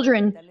 scare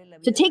children,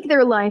 to take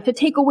their life, to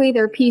take away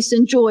their peace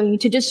and joy,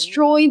 to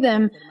destroy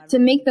them, to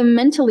make them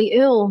mentally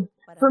ill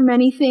for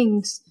many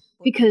things.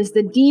 Because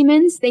the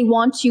demons, they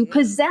want to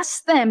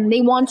possess them.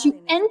 They want to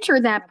enter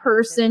that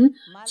person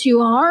to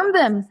harm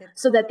them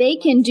so that they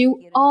can do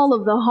all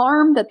of the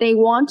harm that they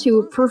want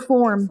to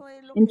perform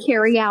and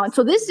carry out.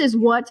 So this is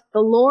what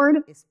the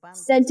Lord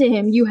said to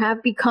him. You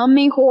have become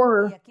a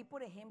horror.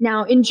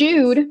 Now in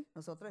Jude,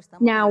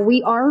 now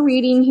we are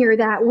reading here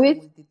that with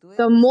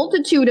the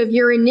multitude of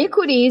your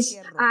iniquities,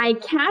 I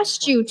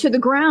cast you to the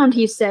ground,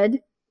 he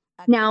said.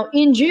 Now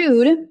in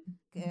Jude,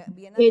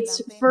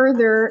 it's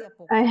further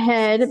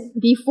ahead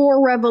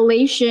before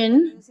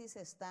Revelation.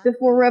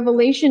 Before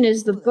Revelation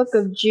is the book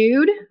of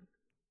Jude,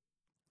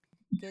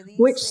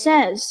 which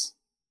says,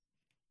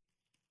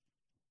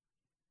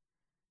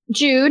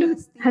 Jude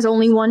has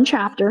only one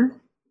chapter.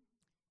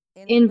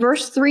 In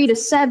verse 3 to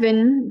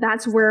 7,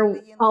 that's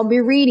where I'll be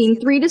reading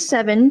 3 to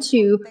 7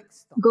 to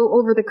go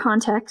over the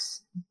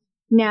context.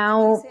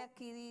 Now,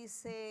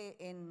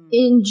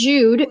 in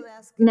Jude,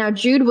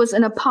 Jude was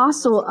an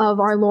apostle of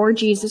our Lord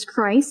Jesus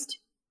Christ,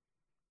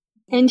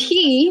 and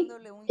he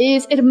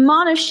is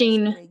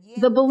admonishing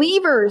the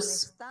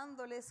believers,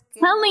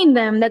 telling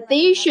them that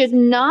they should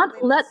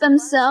not let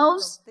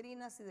themselves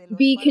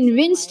be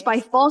convinced by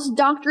false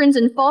doctrines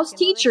and false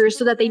teachers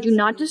so that they do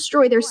not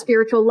destroy their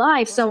spiritual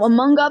life. So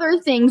among other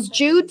things,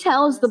 Jude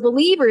tells the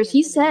believers,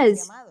 he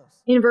says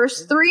in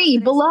verse 3,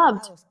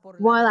 Beloved,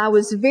 while I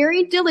was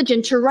very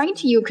diligent to write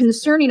to you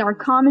concerning our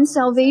common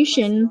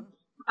salvation,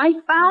 I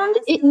found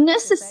it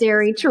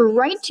necessary to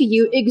write to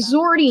you,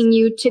 exhorting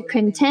you to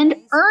contend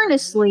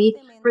earnestly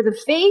for the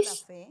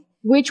faith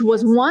which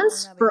was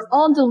once for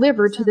all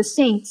delivered to the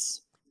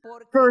saints.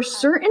 For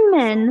certain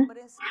men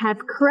have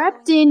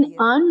crept in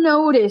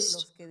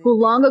unnoticed, who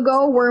long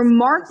ago were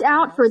marked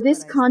out for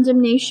this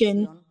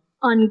condemnation,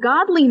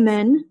 ungodly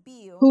men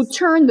who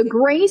turn the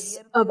grace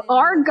of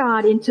our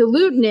God into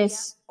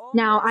lewdness.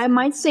 Now, I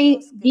might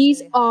say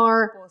these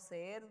are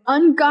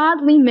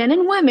ungodly men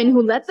and women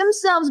who let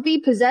themselves be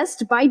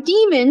possessed by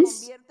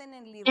demons,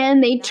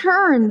 and they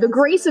turn the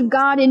grace of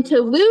God into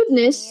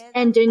lewdness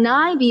and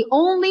deny the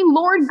only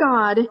Lord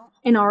God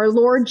and our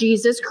Lord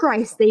Jesus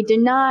Christ. They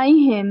deny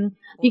him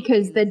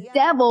because the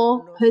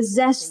devil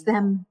possessed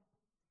them.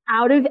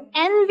 Out of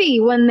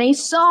envy, when they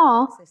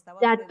saw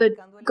that the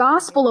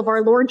gospel of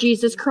our Lord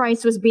Jesus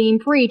Christ was being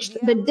preached,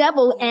 the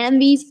devil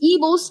and these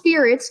evil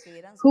spirits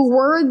who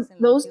were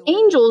those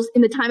angels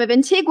in the time of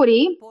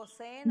antiquity,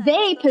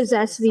 they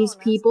possess these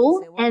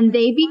people and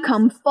they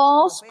become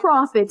false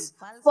prophets,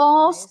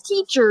 false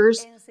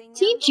teachers,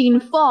 teaching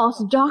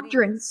false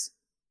doctrines.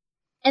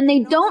 And they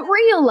don't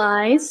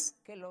realize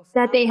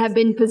that they have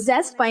been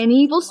possessed by an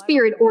evil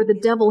spirit or the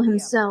devil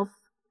himself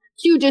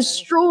to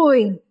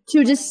destroy,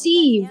 to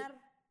deceive,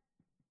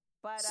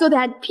 so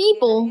that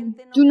people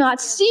do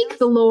not seek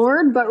the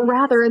Lord, but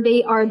rather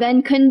they are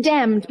then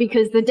condemned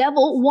because the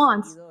devil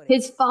wants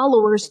his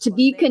followers to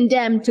be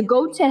condemned, to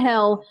go to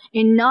hell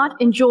and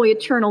not enjoy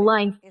eternal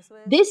life.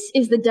 This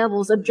is the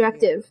devil's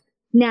objective.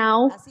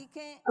 Now,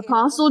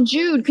 Apostle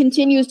Jude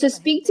continues to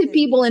speak to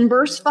people in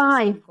verse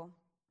 5.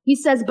 He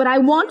says, "But I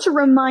want to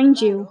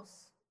remind you,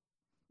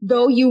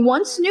 though you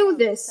once knew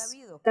this,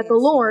 that the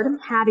Lord,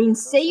 having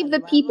saved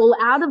the people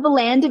out of the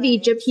land of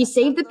Egypt," he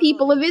saved the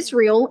people of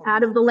Israel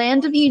out of the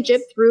land of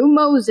Egypt through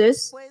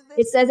Moses.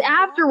 It says,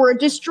 "afterward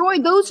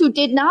destroyed those who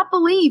did not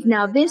believe."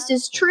 Now this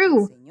is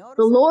true.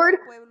 The Lord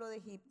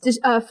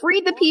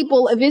freed the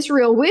people of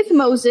Israel with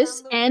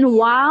Moses, and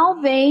while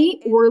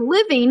they were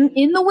living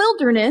in the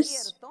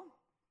wilderness,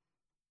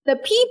 the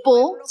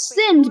people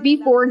sinned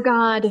before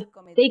God.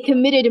 They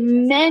committed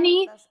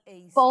many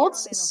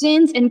false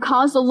sins and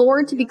caused the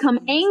Lord to become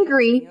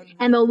angry.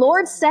 And the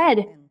Lord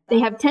said, "They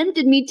have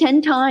tempted me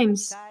 10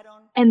 times,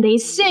 and they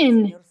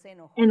sinned."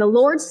 And the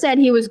Lord said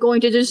he was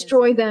going to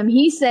destroy them.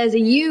 He says,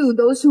 "You,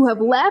 those who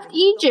have left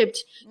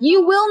Egypt,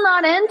 you will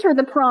not enter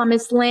the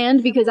promised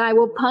land because I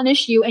will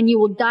punish you and you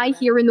will die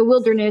here in the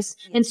wilderness."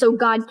 And so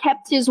God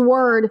kept his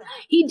word.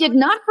 He did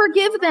not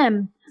forgive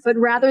them, but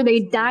rather they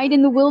died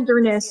in the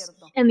wilderness.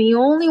 And the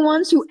only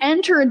ones who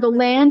entered the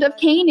land of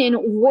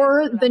Canaan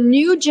were the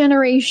new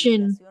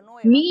generation,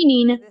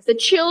 meaning the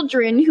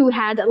children who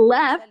had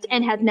left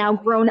and had now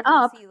grown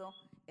up.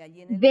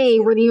 They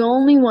were the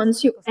only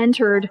ones who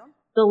entered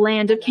the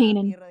land of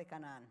Canaan.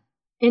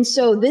 And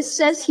so this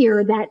says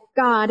here that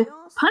God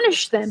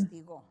punished them.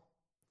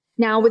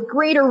 Now, with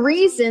greater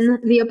reason,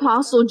 the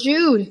Apostle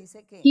Jude,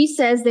 he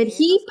says that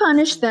he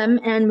punished them,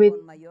 and with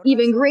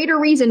even greater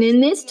reason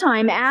in this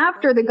time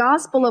after the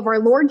gospel of our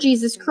Lord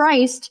Jesus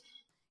Christ,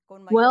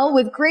 well,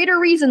 with greater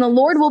reason, the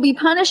Lord will be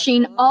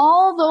punishing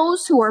all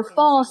those who are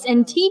false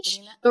and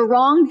teach the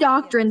wrong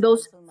doctrine,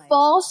 those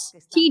false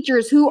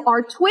teachers who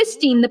are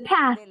twisting the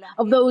path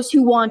of those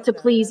who want to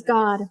please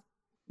God.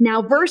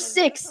 Now, verse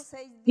 6,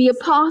 the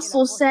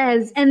apostle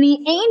says, "And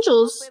the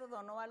angels,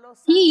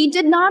 he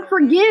did not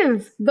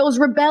forgive those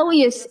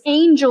rebellious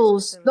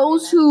angels,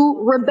 those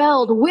who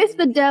rebelled with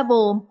the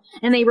devil,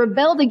 and they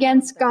rebelled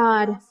against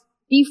God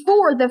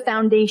before the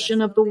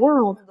foundation of the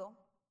world."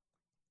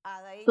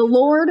 The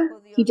Lord,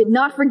 he did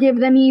not forgive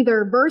them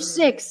either. Verse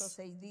 6,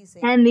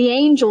 "And the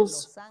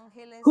angels,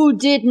 who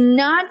did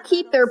not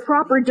keep their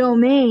proper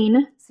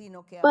domain,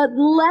 but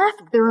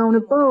left their own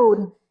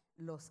abode.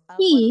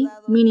 He,"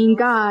 meaning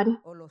God,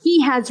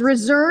 "he has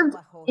reserved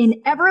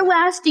in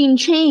everlasting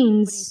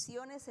chains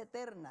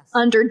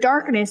under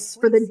darkness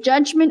for the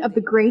judgment of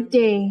the great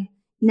day."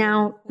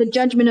 Now, the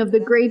judgment of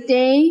the great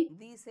day,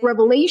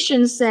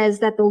 Revelation says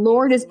that the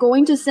Lord is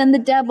going to send the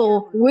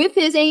devil with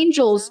his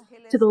angels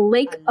to the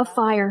lake of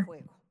fire.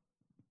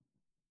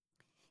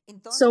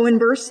 So in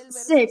verse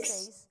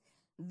 6,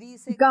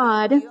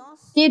 God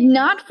did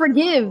not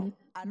forgive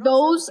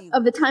those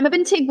of the time of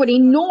antiquity,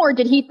 nor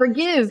did he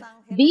forgive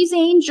these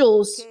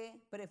angels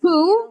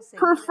who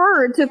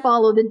preferred to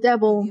follow the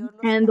devil,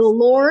 and the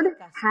Lord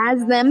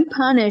has them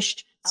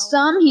punished.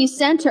 Some he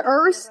sent to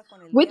earth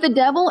with the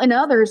devil, and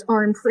others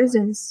are in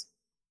prisons.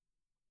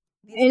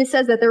 And it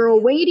says that they're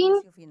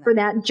awaiting for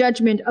that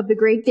judgment of the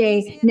great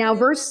day. Now,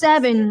 verse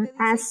 7,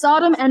 "As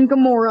Sodom and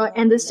Gomorrah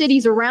and the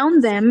cities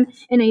around them,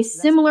 in a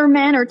similar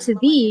manner to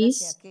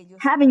these,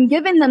 having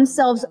given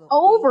themselves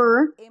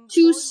over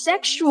to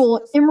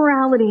sexual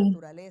immorality."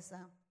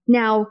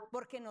 Now,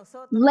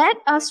 let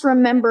us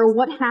remember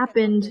what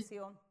happened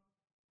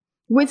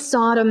with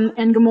Sodom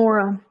and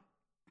Gomorrah.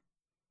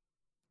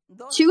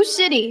 2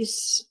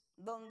 cities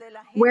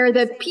where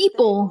the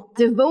people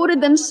devoted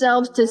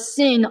themselves to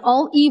sin,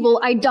 all evil,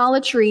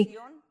 idolatry,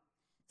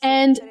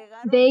 and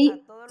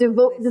they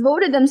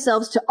devoted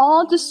themselves to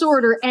all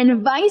disorder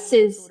and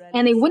vices,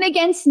 and they went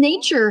against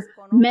nature,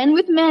 men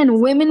with men,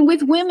 women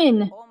with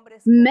women,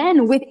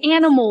 men with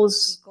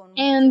animals,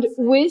 and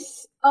with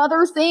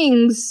other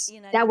things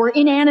that were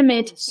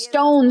inanimate,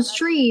 stones,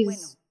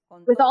 trees.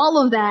 With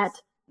all of that,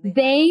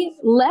 they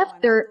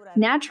left their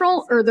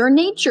natural or their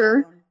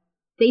nature.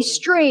 They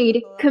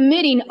strayed,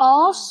 committing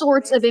all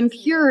sorts of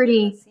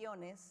impurity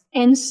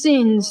and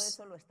sins.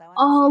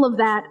 All of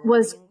that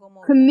was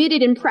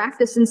committed and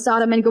practiced in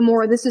Sodom and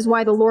Gomorrah. This is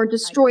why the Lord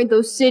destroyed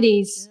those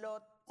cities.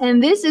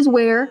 And this is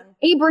where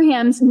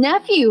Abraham's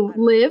nephew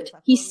lived.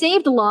 He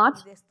saved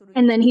Lot,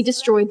 and then he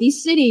destroyed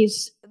these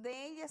cities.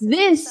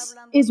 This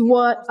is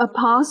what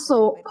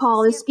Apostle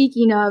Paul is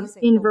speaking of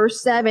in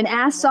verse 7.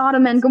 "As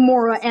Sodom and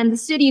Gomorrah and the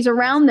cities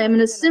around them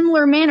in a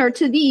similar manner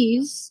to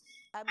these,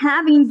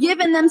 having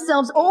given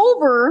themselves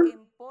over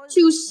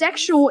to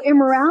sexual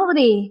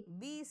immorality."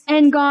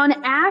 and gone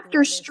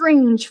after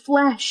strange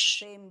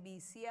flesh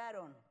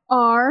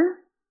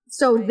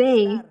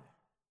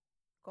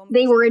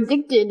they were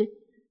addicted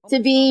to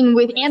being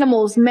with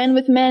animals, men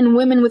with men,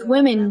 women with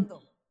women,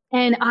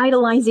 and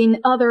idolizing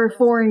other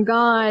foreign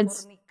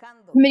gods,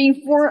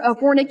 committing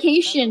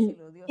fornication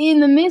in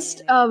the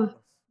midst of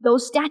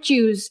those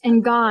statues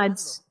and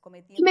gods,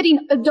 committing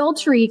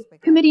adultery,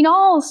 committing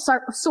all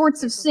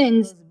sorts of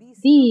sins.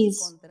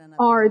 These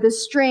are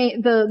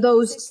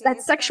that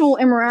sexual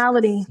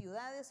immorality.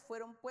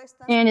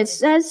 And it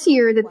says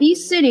here that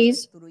these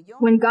cities,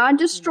 when God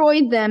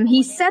destroyed them,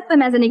 He set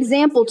them as an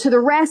example to the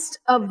rest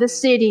of the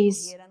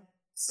cities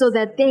so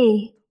that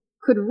they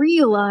could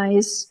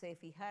realize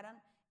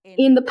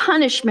in the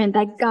punishment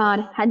that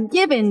God had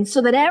given,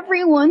 so that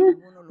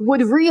everyone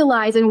would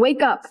realize and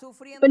wake up.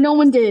 But no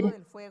one did.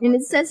 And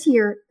it says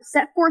here,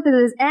 set forth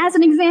as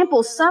an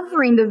example,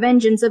 suffering the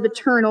vengeance of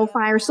eternal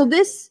fire. So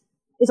this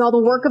is all the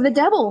work of the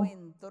devil.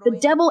 The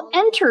devil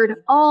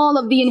entered all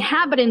of the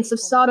inhabitants of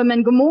Sodom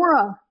and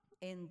Gomorrah.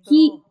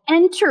 He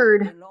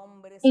entered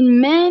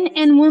in men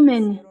and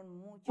women,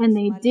 and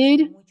they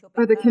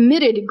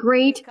committed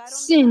great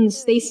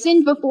sins. They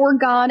sinned before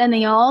God, and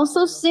they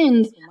also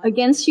sinned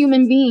against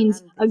human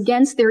beings,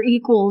 against their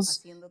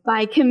equals,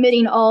 by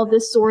committing all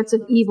this sorts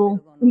of evil,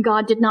 and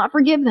God did not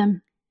forgive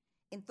them.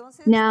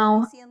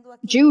 Now,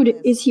 Jude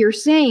is here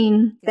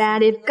saying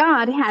that if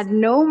God had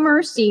no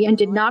mercy and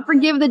did not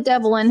forgive the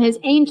devil and his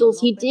angels,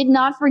 He did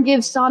not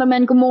forgive Sodom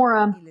and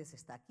Gomorrah.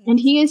 And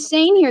he is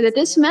saying here that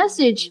this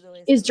message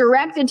is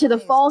directed to the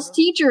false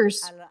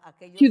teachers,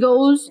 to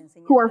those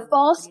who are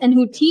false and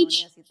who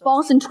teach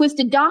false and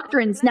twisted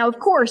doctrines. Now, of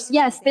course,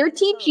 yes, they're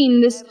teaching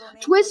this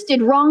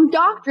twisted, wrong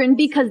doctrine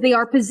because they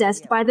are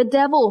possessed by the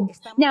devil.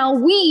 Now,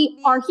 we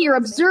are here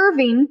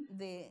observing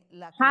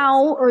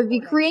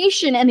the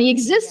creation and the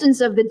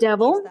existence of the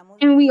devil,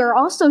 and we are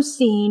also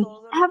seeing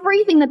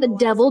everything that the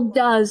devil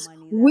does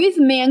with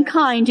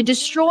mankind to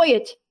destroy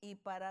it.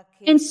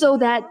 And so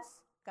that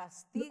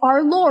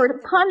our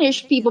Lord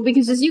punished people,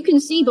 because as you can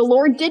see, the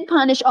Lord did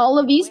punish all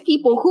of these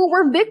people who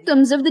were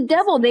victims of the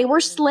devil. They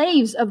were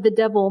slaves of the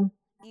devil.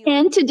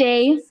 And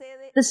today,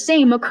 the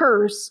same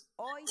occurs.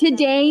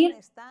 Today,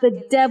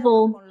 the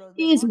devil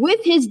is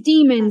with his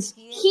demons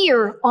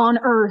here on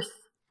earth,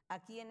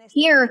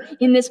 here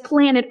in this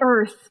planet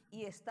Earth.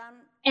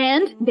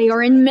 And they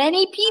are in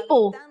many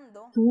people,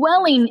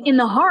 dwelling in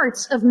the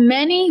hearts of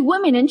many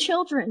women and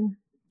children.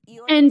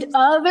 And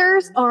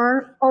others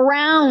are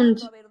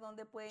around,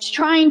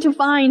 trying to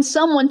find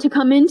someone to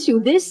come into.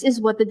 This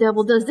is what the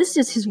devil does. This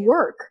is his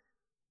work.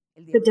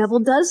 The devil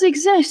does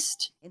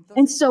exist.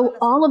 And so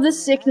all of the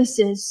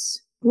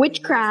sicknesses,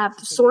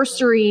 witchcraft,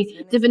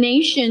 sorcery,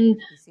 divination,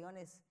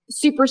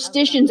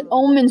 superstitions,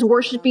 omens,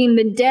 worshiping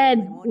the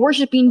dead,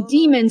 worshiping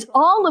demons,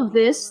 all of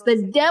this,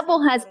 the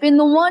devil has been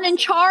the one in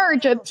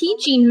charge of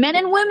teaching men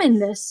and women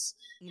this.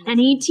 And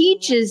he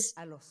teaches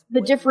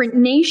the different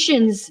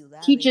nations,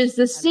 teaches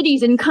the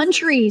cities and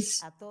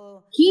countries.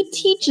 He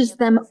teaches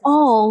them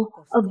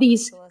all of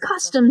these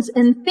customs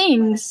and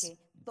things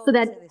so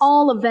that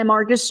all of them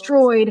are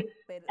destroyed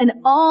and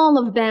all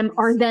of them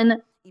are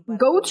then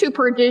go to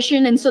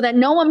perdition, and so that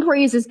no one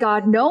praises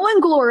God, no one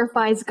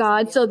glorifies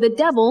God. So the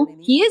devil,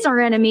 he is our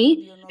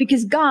enemy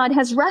because God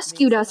has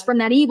rescued us from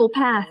that evil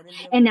path.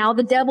 And now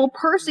the devil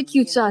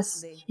persecutes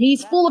us.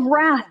 He's full of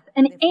wrath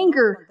and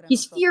anger.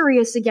 He's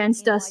furious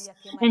against us,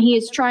 and he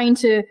is trying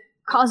to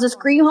cause us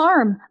great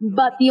harm.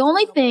 But the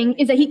only thing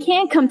is that he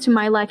can't come to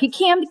my life. He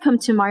can't come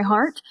to my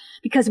heart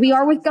because we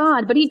are with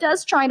God. But he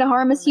does try to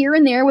harm us here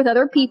and there with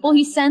other people.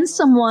 He sends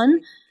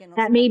someone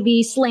that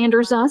maybe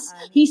slanders us.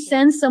 He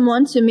sends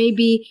someone to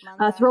maybe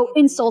throw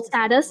insults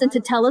at us and to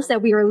tell us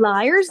that we are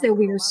liars, that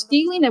we are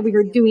stealing, that we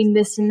are doing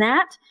this and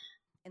that.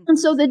 And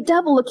so the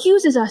devil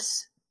accuses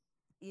us,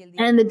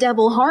 and the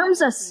devil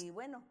harms us.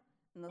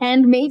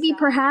 And maybe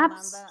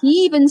perhaps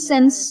he even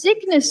sends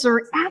sickness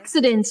or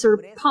accidents or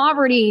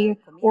poverty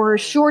or a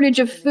shortage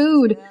of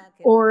food,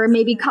 or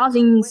maybe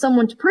causing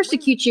someone to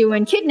persecute you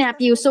and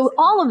kidnap you. So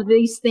all of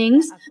these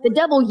things, the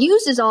devil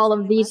uses all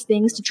of these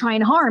things to try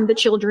and harm the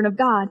children of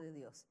God.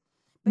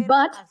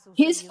 But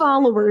his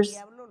followers,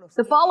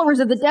 the followers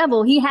of the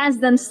devil, he has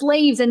them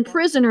slaves and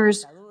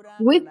prisoners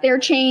with their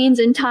chains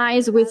and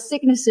ties with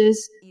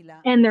sicknesses,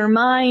 and their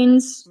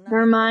minds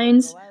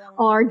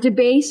are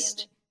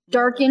debased,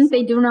 darkened.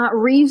 They do not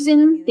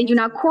reason. They do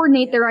not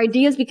coordinate their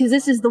ideas, because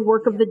this is the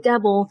work of the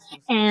devil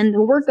and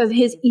the work of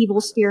his evil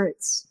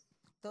spirits.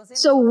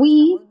 So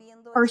we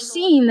are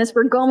seeing this.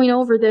 We're going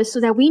over this so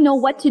that we know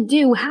what to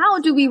do. How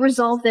do we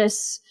resolve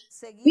this?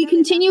 We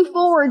continue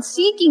forward,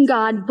 seeking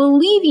God,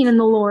 believing in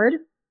the Lord,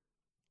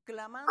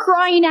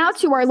 crying out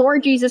to our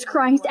Lord Jesus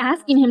Christ,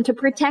 asking Him to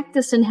protect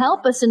us and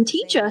help us and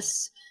teach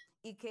us,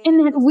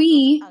 and that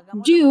we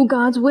do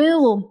God's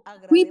will.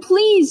 We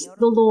please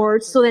the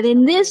Lord so that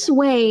in this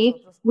way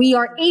we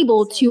are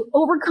able to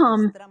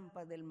overcome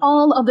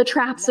all of the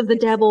traps of the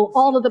devil,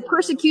 all of the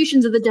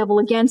persecutions of the devil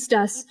against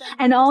us.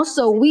 And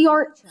also, we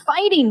are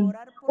fighting.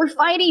 We're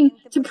fighting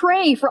to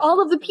pray for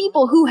all of the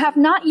people who have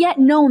not yet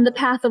known the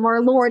path of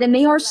our Lord, and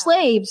they are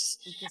slaves,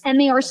 and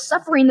they are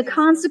suffering the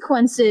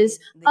consequences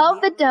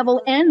of the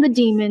devil and the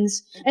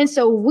demons. And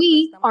so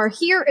we are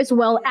here as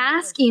well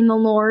asking the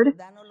Lord,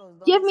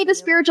 give me the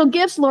spiritual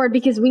gifts, Lord,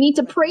 because we need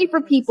to pray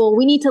for people.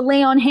 We need to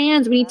lay on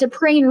hands. We need to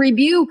pray and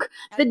rebuke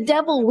the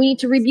devil. We need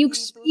to rebuke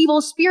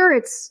evil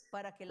spirits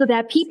so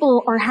that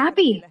people are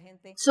happy,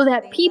 so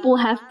that people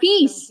have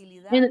peace,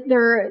 and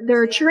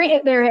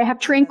they have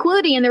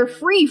tranquility, and they're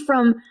free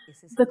from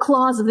the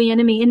claws of the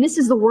enemy. And this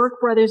is the work,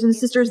 brothers and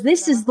sisters.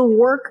 This is the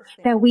work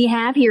that we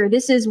have here.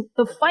 This is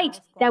the fight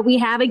that we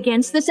have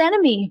against this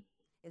enemy.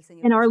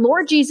 And our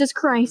Lord Jesus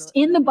Christ,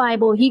 in the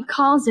Bible, he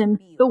calls him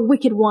the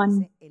wicked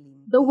one.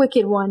 The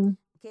wicked one.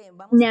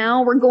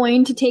 Now we're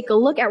going to take a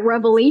look at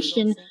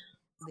Revelation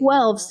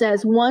 12,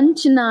 says 1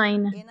 to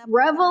 9.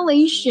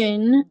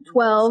 Revelation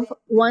 12,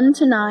 1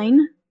 to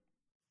 9,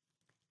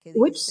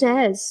 which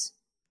says,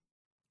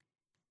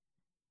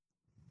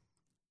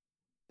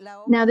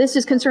 now this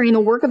is concerning the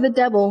work of the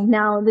devil.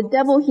 Now the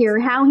devil here,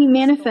 how he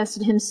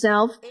manifested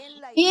himself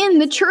in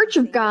the church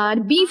of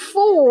God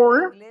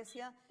before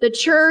the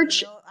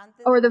church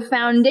or the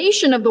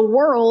foundation of the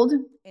world.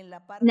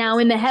 Now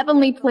in the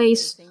heavenly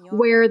place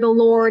where the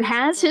Lord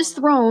has his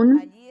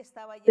throne,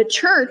 the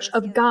church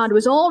of God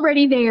was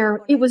already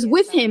there. It was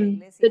with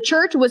him. The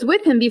church was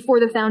with him before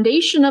the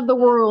foundation of the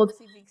world.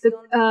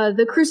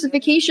 The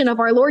crucifixion of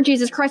our Lord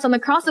Jesus Christ on the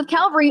cross of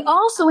Calvary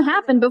also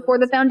happened before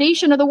the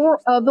foundation of the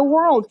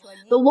world.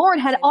 The Lord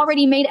had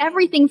already made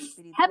everything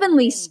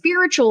heavenly,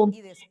 spiritual,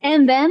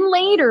 and then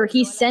later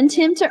he sent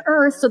him to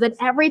earth so that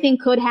everything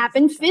could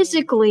happen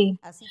physically.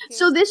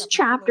 So this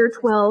chapter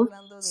 12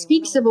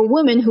 speaks of a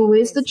woman who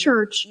is the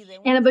church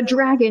and of a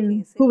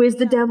dragon who is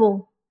the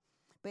devil.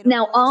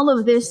 Now all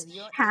of this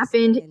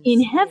happened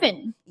in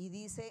heaven.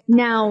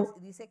 Now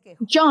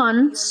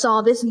John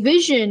saw this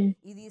vision.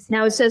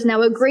 Now it says,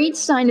 now a great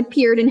sign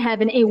appeared in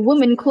heaven, a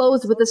woman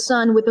clothed with the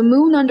sun, with the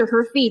moon under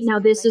her feet. Now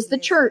this is the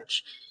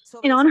church.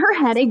 And on her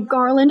head a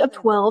garland of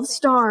 12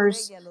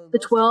 stars. The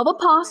 12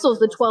 apostles,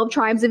 the 12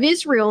 tribes of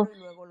Israel.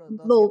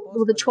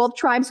 The 12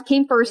 tribes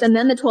came first, and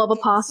then the 12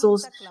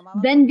 apostles.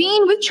 Then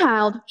being with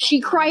child,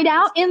 she cried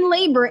out in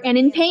labor and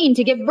in pain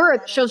to give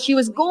birth. So she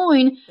was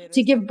going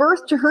to give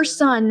birth to her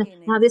son.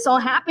 Now this all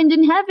happened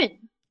in heaven.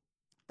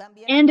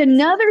 And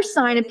another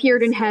sign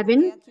appeared in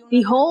heaven.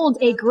 Behold,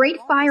 a great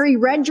fiery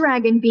red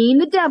dragon, being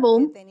the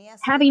devil,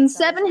 having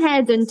 7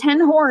 heads and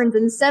 10 horns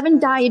and 7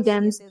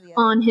 diadems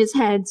on his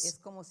heads.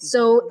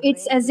 So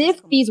it's as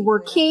if these were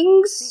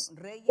kings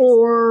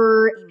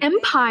or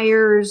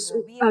empires,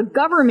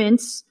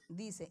 governments.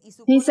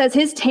 He says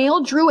his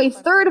tail drew a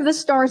third of the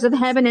stars of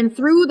heaven and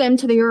threw them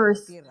to the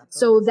earth.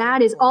 So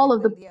that is all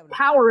of the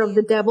power of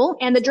the devil.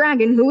 And the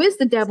dragon, who is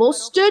the devil,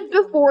 stood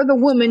before the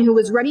woman who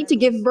was ready to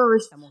give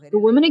birth. The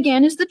woman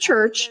again is the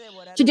church,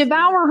 to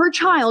devour her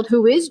child,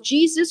 who is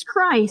Jesus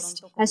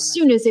Christ, as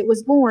soon as it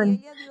was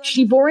born.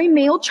 She bore a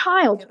male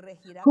child,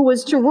 who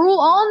was to rule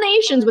all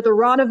nations with a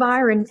rod of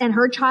iron, and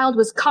her child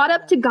was caught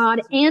up to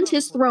God and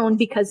his throne,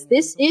 because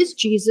this is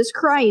Jesus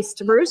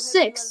Christ. Verse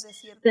 6,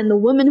 then the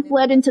woman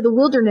fled into the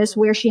wilderness,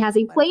 where she has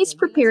a place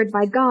prepared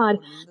by God,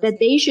 that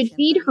they should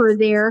feed her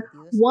there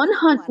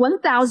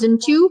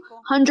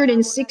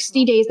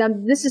 1,260 days. Now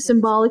this is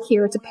symbolic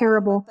here, it's a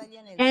parable.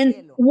 And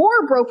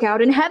war broke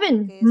out in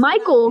heaven.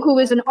 Michael, who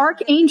is an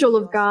archangel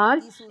of God,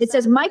 it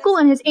says Michael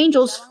and his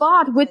angels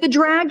fought with the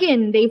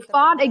dragon. They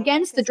fought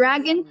against the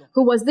dragon,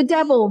 who was the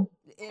devil.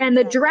 And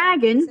the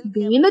dragon,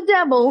 being the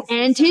devil,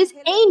 and his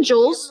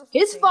angels,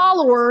 his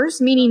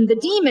followers, meaning the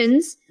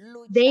demons,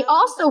 they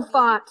also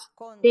fought.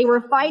 They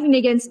were fighting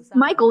against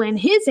Michael and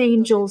his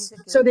angels.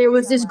 So there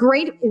was this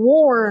great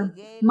war.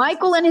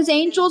 Michael and his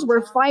angels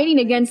were fighting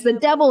against the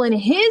devil and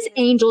his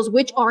angels,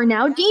 which are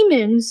now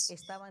demons.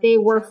 They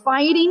were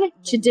fighting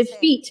to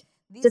defeat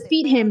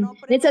him.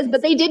 And it says,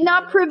 but they did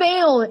not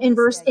prevail in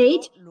verse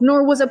 8,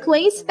 nor was a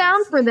place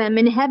found for them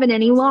in heaven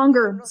any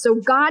longer. So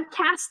God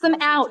cast them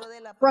out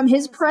from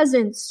his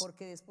presence.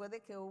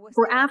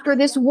 For after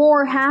this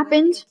war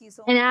happened,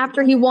 and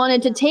after he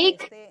wanted to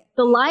take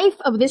the life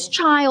of this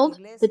child,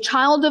 the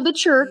child of the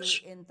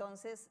church,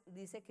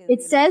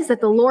 it says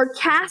that the Lord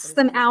cast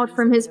them out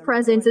from his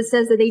presence. It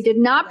says that they did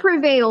not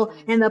prevail,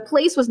 and the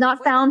place was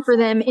not found for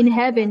them in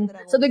heaven.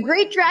 So the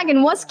great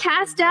dragon was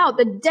cast out.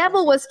 The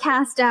devil was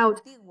cast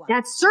out.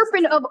 That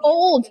serpent of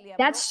old,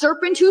 that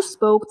serpent who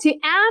spoke to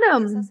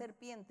Adam,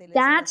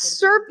 that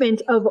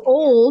serpent of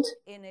old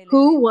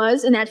who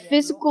was in that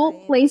physical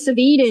place of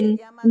Eden,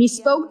 and he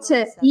spoke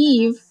to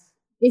Eve,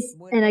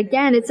 and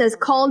again it says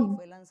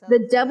called the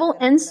devil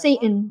and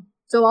Satan.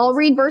 So I'll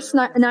read verse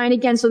 9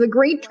 again. So the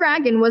great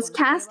dragon was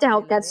cast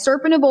out, that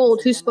serpent of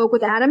old who spoke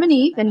with Adam and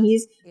Eve, and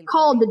he's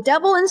called the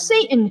devil and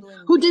Satan,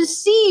 who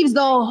deceives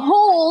the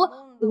whole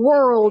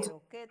world.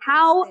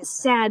 How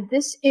sad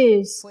this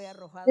is.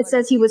 It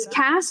says he was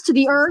cast to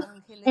the earth,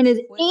 and his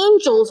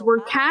angels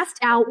were cast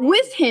out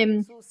with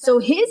him. So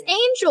his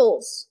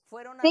angels,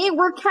 they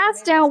were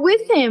cast out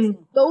with him.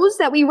 Those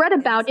that we read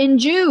about in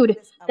Jude,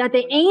 that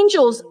the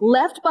angels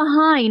left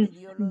behind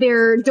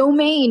their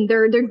domain,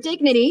 their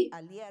dignity,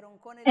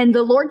 and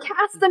the Lord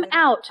cast them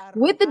out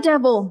with the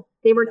devil.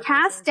 They were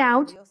cast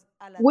out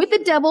with the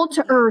devil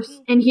to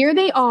earth, and here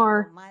they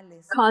are,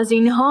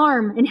 causing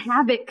harm and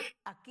havoc.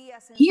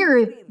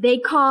 Here they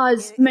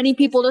cause many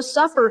people to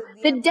suffer.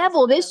 The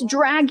devil, this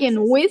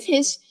dragon with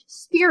his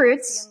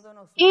spirits,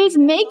 is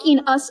making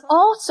us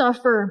all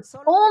suffer.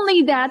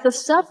 Only that the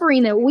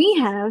suffering that we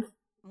have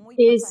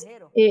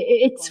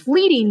it's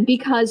fleeting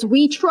because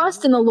we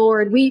trust in the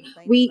Lord. We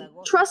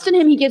trust in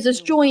him. He gives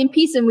us joy and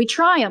peace, and we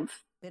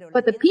triumph.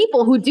 But the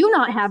people who do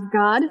not have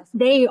God,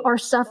 they are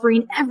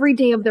suffering every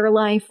day of their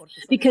life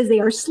because they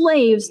are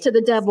slaves to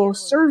the devil,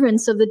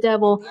 servants of the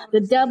devil.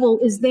 The devil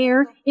is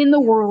there in the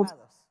world,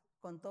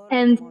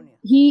 and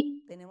he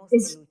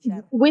is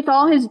with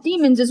all his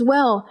demons as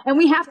well. And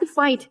we have to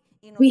fight.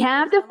 We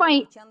have to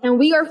fight, and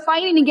we are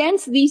fighting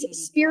against these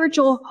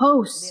spiritual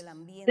hosts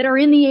that are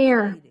in the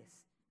air,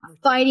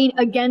 fighting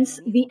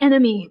against the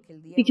enemy,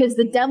 because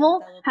the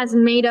devil has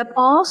made up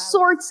all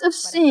sorts of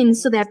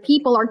sins so that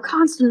people are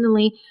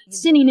constantly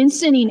sinning and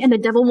sinning, and the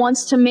devil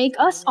wants to make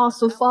us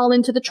also fall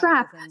into the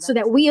trap so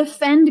that we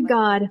offend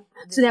God,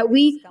 so that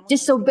we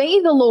disobey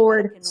the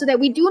Lord, so that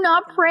we do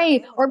not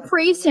pray or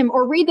praise him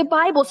or read the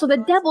Bible. So the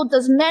devil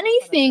does many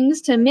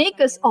things to make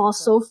us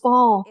also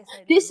fall.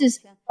 This is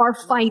our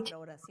fight,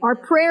 our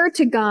prayer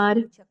to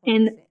God,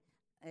 and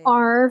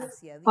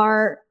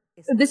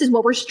this is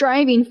what we're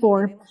striving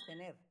for.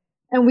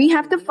 And we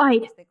have to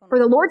fight for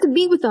the Lord to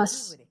be with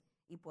us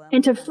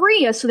and to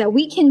free us so that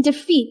we can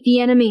defeat the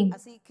enemy.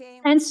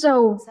 And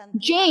so,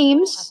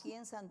 James,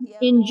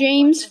 in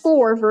James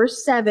 4,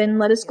 verse 7,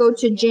 let us go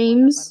to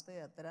James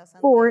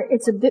 4.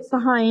 It's a bit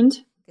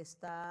behind.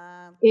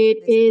 It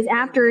is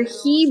after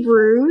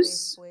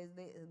Hebrews.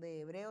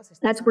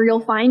 That's where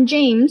you'll find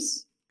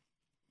James.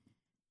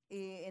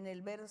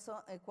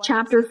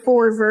 Chapter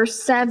 4,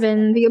 verse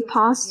 7, the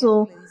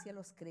apostle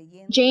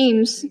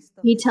James,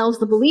 he tells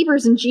the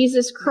believers in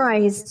Jesus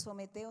Christ,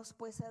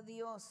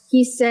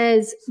 he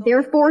says,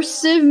 therefore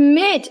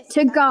submit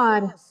to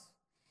God,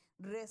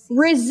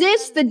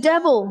 resist the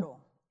devil,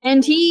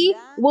 and he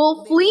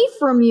will flee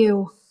from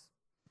you.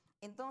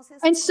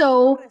 And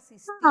so,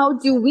 how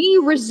do we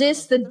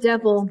resist the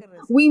devil?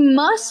 We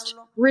must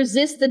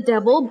resist the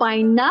devil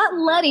by not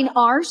letting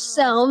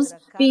ourselves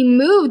be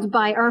moved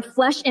by our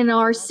flesh and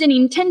our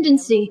sinning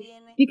tendency,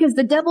 because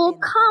the devil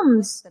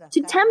comes to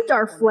tempt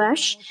our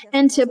flesh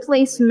and to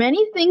place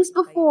many things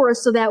before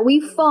us so that we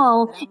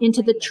fall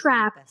into the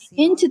trap,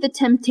 into the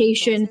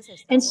temptation.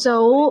 And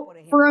so,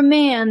 for a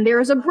man, there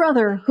is a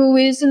brother who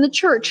is in the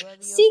church,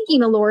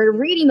 seeking the Lord,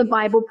 reading the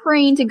Bible,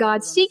 praying to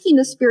God, seeking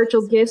the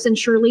spiritual gifts, and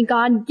surely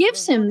God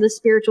gives him the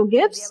spiritual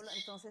gifts.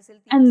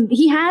 And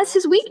he has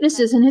his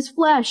weaknesses in his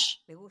flesh.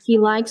 He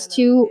likes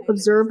to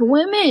observe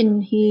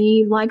women.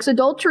 He likes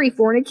adultery,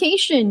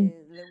 fornication.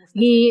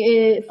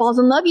 He falls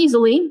in love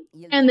easily,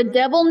 and the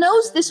devil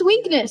knows this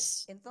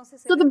weakness.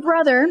 So the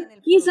brother,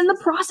 he's in the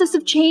process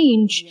of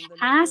change,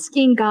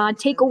 asking God,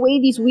 take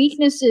away these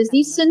weaknesses,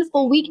 these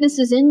sinful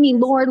weaknesses in me.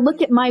 Lord,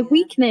 look at my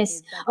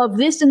weakness of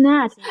this and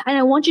that, and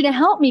I want you to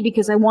help me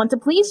because I want to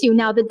please you.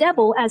 Now the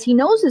devil, as he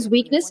knows his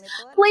weakness,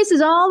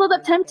 places all of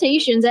the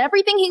temptations,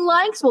 everything he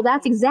likes, well,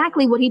 that's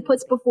exactly what he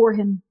puts before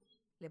him.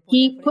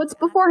 He puts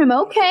before him,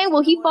 okay,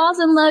 well, he falls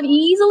in love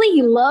easily.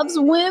 He loves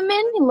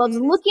women. He loves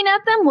looking at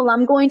them. Well,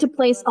 I'm going to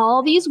place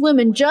all these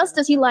women just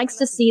as he likes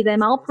to see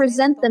them. I'll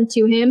present them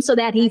to him so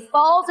that he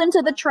falls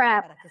into the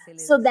trap,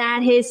 so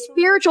that his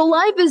spiritual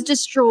life is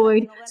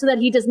destroyed, so that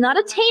he does not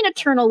attain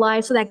eternal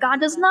life, so that God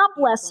does not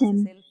bless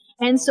him.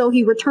 And so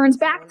he returns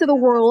back to the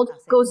world,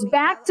 goes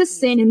back to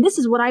sin, and this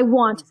is what I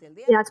want.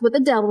 That's what the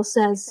devil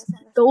says.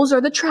 Those are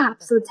the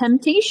traps, the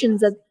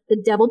temptations that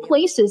the devil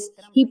places.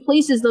 He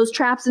places those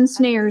traps and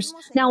snares.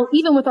 Now,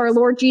 even with our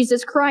Lord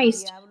Jesus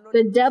Christ,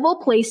 the devil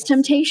placed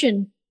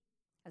temptation.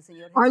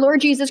 Our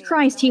Lord Jesus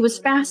Christ, he was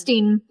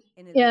fasting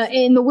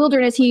in the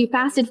wilderness. He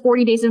fasted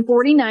 40 days and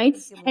 40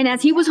 nights. And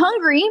as he was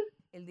hungry,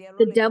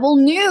 the devil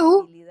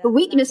knew the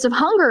weakness of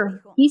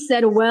hunger. He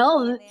said,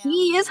 well,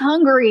 he is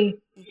hungry.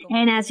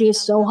 And as he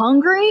is so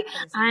hungry,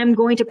 I'm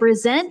going to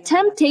present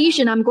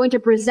temptation. I'm going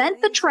to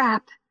present the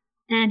trap.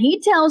 And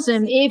he tells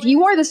him, if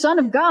you are the Son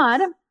of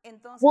God,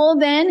 well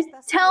then,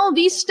 tell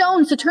these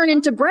stones to turn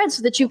into bread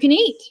so that you can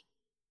eat.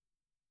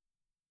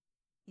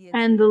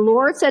 And the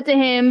Lord said to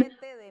him,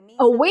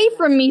 away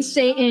from me,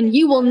 Satan,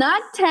 you will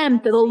not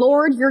tempt the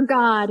Lord your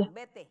God.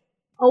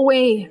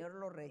 Away.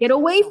 Get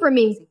away from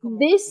me.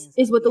 This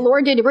is what the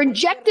Lord did. He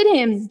rejected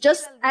him.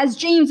 Just as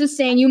James is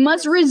saying, you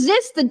must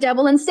resist the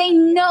devil and say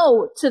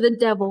no to the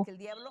devil.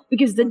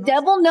 Because the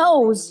devil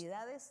knows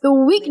the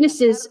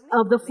weaknesses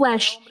of the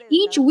flesh.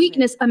 Each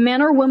weakness a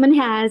man or woman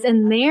has,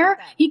 and there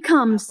he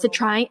comes to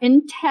try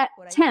and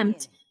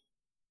tempt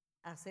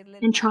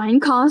and try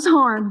and cause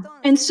harm.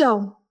 And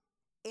so,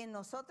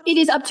 It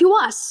is up to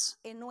us.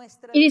 It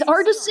is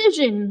our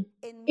decision.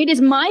 It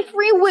is my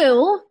free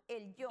will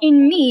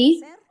in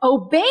me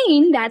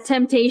obeying that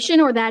temptation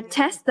or that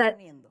test that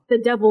the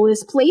devil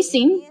is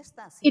placing.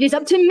 It is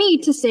up to me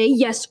to say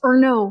yes or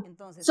no.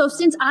 So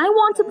since I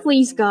want to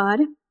please God,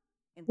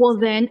 well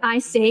then I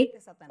say,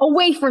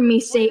 away from me,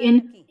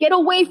 Satan. Get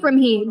away from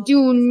me.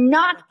 Do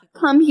not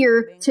come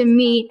here to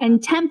me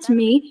and tempt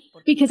me,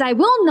 because I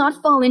will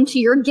not fall into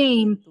your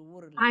game.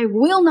 I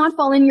will not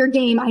fall in your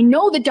game. I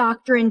know the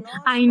doctrine.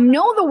 I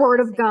know the word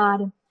of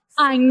God.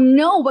 I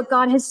know what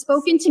God has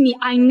spoken to me.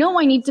 I know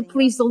I need to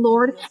please the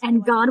Lord,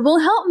 and God will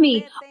help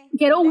me.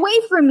 Get away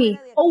from me.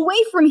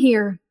 Away from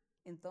here.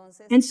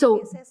 And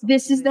so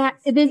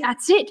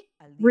that's it.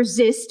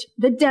 Resist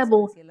the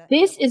devil.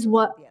 This is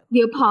what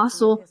the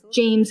Apostle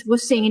James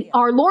was saying.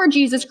 Our Lord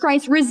Jesus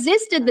Christ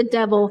resisted the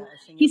devil.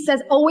 He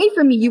says, away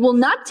from me. You will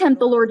not tempt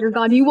the Lord your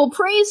God. You will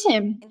praise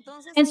him.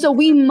 And so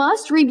we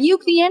must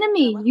rebuke the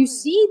enemy. You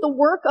see the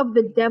work of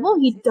the devil?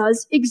 He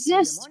does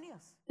exist.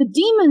 The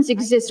demons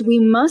exist. We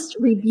must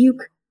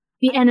rebuke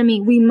the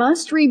enemy. We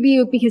must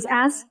rebuke, because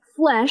as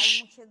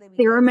flesh,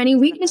 there are many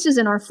weaknesses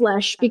in our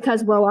flesh,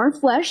 because, well, our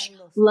flesh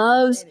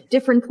loves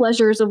different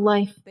pleasures of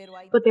life.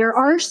 But there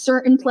are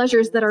certain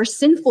pleasures that are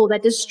sinful,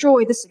 that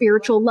destroy the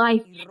spiritual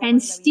life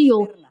and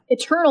steal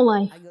eternal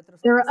life.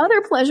 There are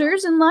other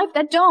pleasures in life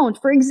that don't.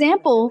 For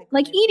example,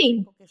 like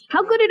eating.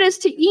 How good it is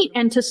to eat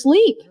and to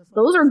sleep.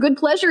 Those are good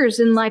pleasures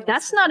in life.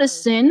 That's not a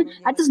sin.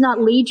 That does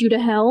not lead you to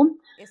hell.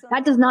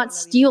 That does not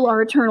steal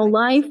our eternal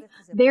life.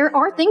 There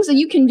are things that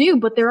you can do,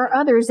 but there are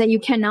others that you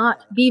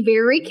cannot. Be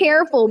very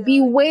careful.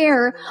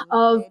 Beware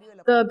of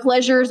the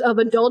pleasures of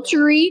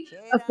adultery,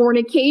 of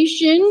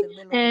fornication,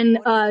 and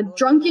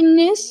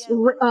drunkenness,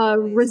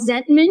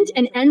 resentment,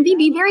 and envy.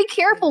 Be very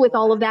careful with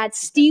all of that.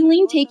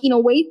 Stealing, taking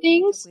away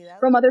things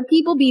from other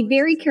people. Be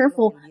very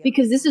careful,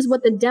 because this is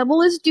what the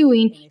devil is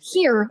doing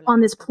here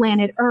on this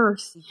planet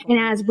Earth. And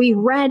as we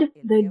read,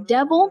 the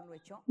devil,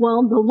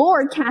 well, the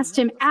Lord cast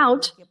him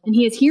out, and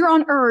he is here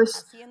on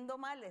earth.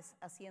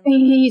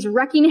 And he's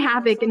wreaking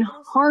havoc and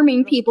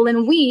harming people.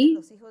 And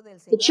we,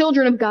 the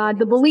children of God,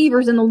 the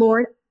believers in the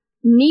Lord,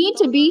 need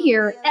to be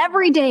here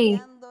every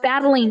day,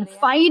 battling,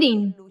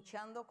 fighting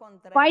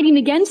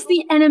against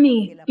the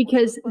enemy,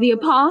 because the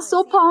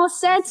Apostle Paul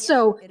said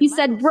so. He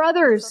said,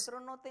 brothers,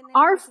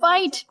 our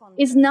fight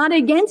is not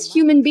against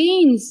human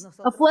beings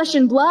of flesh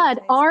and blood.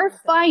 Our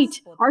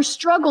fight, our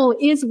struggle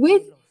is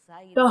with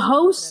the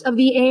hosts of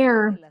the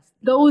air,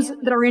 those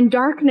that are in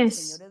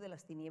darkness.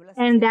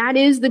 And that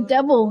is the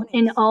devil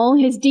and all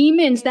his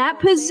demons that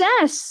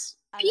possess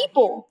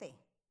people.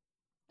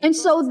 And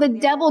so the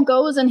devil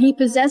goes and he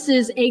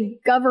possesses a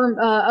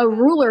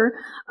ruler,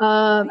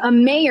 a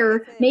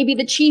mayor, maybe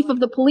the chief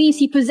of the police.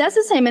 He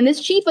possesses him, and this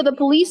chief of the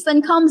police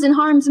then comes and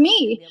harms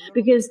me,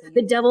 because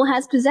the devil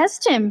has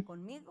possessed him,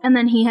 and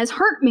then he has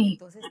hurt me.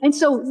 And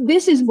so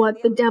this is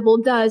what the devil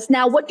does.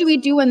 Now, what do we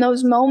do in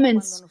those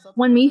moments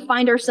when we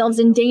find ourselves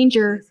in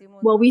danger?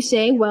 Well, we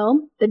say,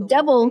 well, the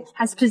devil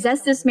has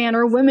possessed this man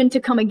or woman to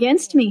come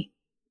against me.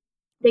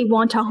 They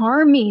want to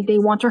harm me. They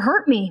want to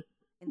hurt me.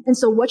 And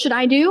so what should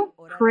I do?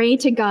 Pray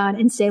to God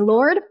and say,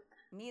 Lord,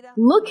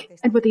 look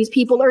at what these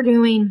people are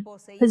doing.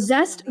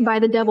 Possessed by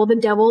the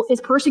devil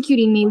is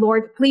persecuting me.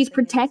 Lord, please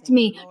protect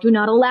me. Do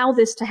not allow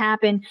this to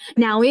happen.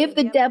 Now, if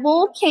the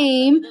devil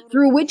came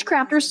through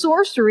witchcraft or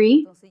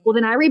sorcery, well,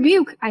 then I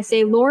rebuke. I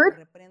say,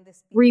 Lord,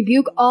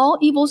 rebuke all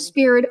evil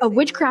spirit of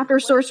witchcraft or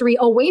sorcery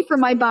away from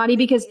my body,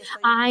 because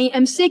I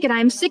am sick, and I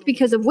am sick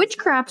because of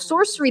witchcraft,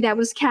 sorcery that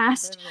was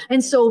cast.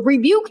 And so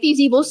rebuke these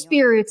evil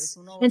spirits.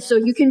 And so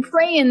you can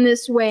pray in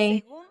this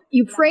way.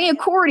 You pray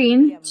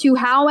according to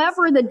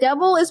however the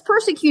devil is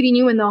persecuting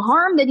you and the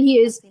harm that he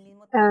is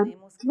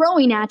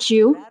throwing at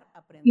you.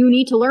 You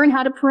need to learn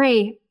how to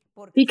pray.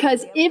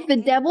 Because if the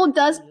devil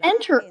does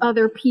enter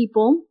other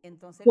people,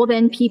 well,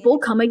 then people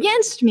come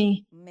against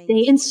me.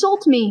 They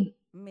insult me.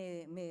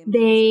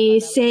 They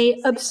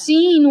say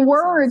obscene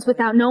words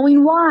without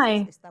knowing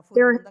why.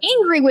 They're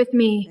angry with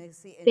me.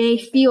 They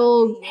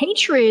feel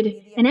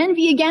hatred and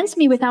envy against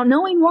me without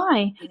knowing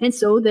why. And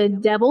so the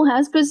devil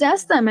has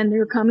possessed them, and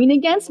they're coming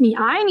against me.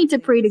 I need to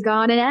pray to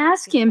God and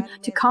ask him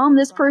to calm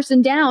this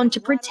person down,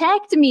 to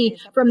protect me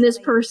from this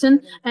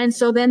person. And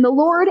so then the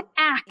Lord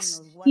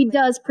acts. He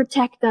does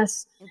protect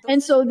us.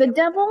 And so the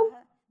devil,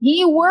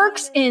 he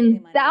works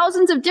in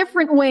thousands of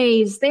different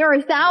ways. There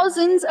are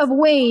thousands of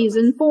ways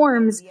and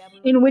forms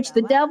in which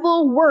the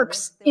devil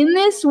works in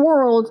this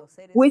world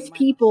with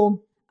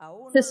people.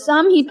 To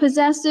some he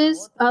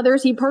possesses,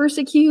 others he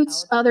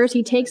persecutes, others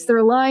he takes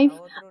their life,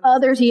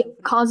 others he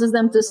causes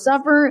them to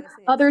suffer,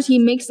 others he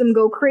makes them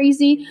go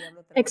crazy,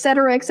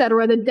 etc.,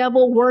 etc. The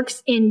devil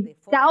works in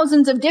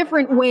thousands of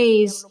different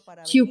ways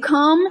to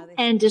come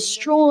and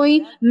destroy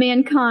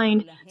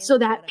mankind, so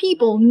that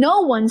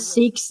no one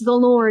seeks the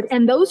Lord.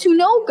 And those who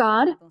know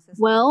God,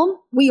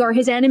 well, we are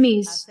his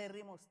enemies.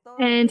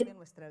 And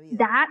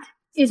that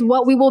is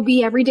what we will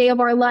be every day of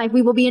our life.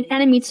 We will be an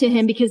enemy to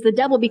him, because the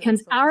devil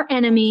becomes our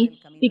enemy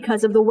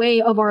because of the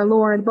way of our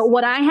Lord. But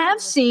what I have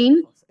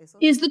seen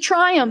is the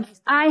triumph.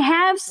 I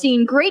have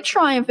seen great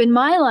triumph in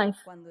my life.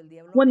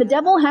 When the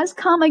devil has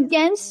come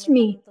against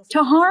me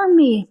to harm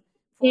me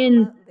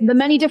in the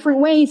many different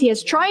ways he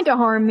has tried to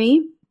harm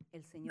me,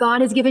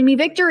 God has given me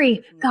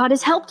victory. God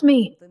has helped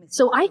me.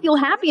 So I feel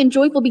happy and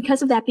joyful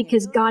because of that,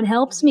 because God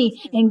helps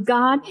me, and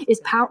God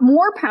is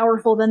more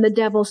powerful than the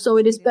devil. So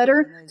it is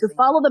better to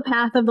follow the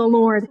path of the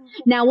Lord.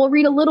 Now we'll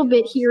read a little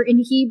bit here in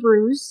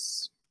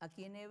Hebrews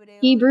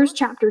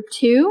chapter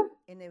 2.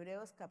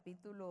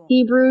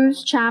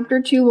 Hebrews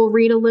chapter 2, we'll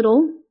read a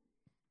little.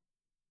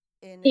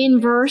 In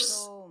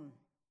verse,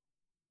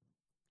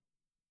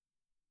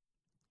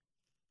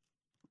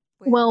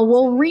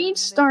 we'll read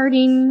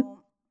starting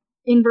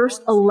in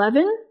verse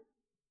 11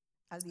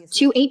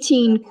 to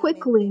 18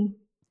 quickly.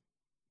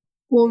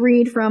 We'll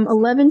read from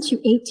 11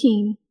 to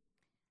 18.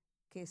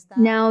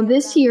 Now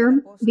this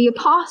here, the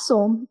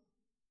apostle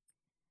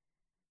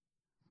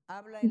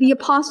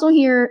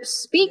here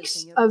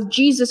speaks of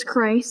Jesus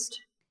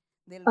Christ,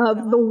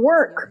 of the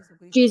work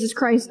Jesus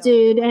Christ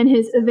did and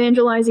his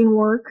evangelizing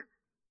work.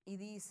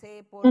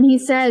 And he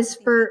says,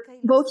 for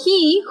both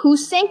he who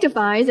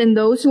sanctifies and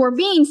those who are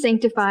being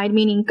sanctified,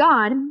 meaning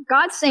God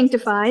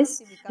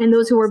sanctifies, and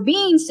those who are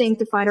being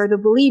sanctified are the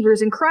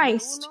believers in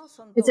Christ.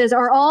 It says,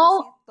 are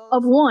all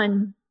of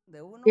one.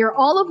 They are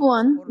all of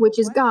one, which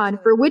is God,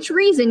 for which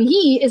reason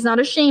he is not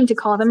ashamed to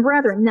call them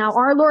brethren. Now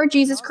our Lord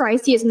Jesus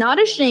Christ, he is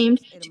not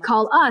ashamed to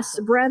call us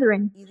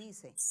brethren,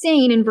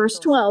 saying in verse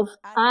 12,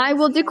 I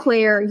will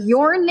declare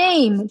your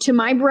name to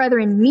my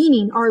brethren,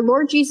 meaning our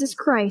Lord Jesus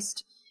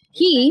Christ.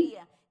 He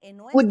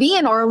would be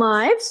in our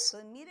lives.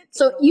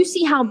 So you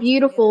see how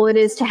beautiful it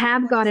is to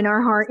have God in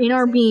our heart, in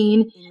our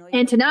being,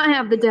 and to not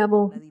have the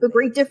devil. The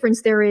great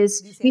difference there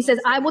is. He says,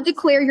 I will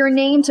declare your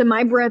name to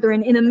my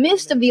brethren. In the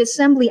midst of the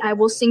assembly, I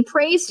will sing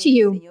praise to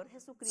you.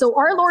 So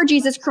our Lord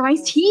Jesus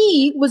Christ,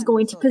 he was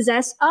going to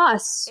possess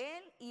us.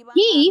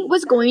 He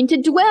was going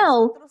to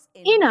dwell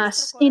in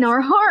us, in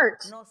our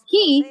heart.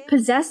 He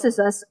possesses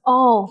us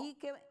all.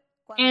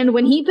 And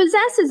when he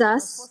possesses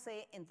us,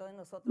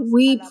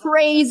 we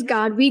praise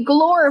God, we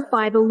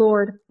glorify the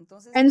Lord.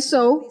 And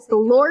so the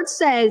Lord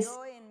says,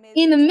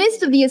 in the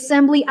midst of the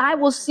assembly, I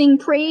will sing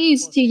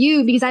praise to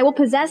you because I will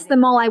possess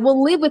them all. I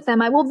will live with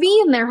them. I will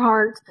be in their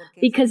heart,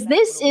 because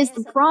this is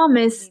the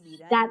promise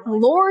that the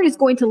Lord is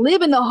going to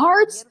live in the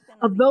hearts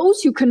of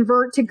those who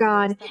convert to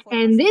God.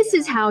 And this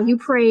is how you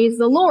praise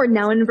the Lord.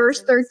 Now in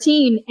verse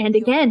 13, and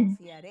again,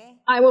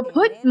 I will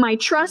put my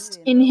trust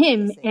in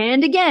him.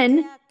 And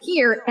again,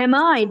 here am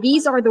I.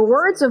 These are the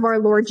words of our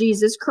Lord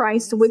Jesus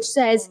Christ, which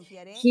says,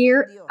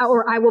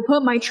 I will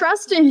put my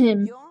trust in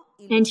him.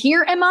 And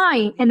here am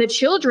I, and the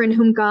children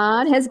whom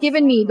God has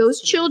given me.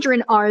 Those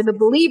children are the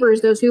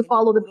believers, those who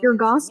follow the pure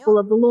gospel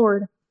of the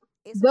Lord.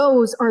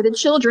 Those are the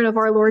children of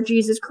our Lord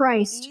Jesus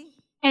Christ.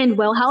 And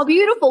well, how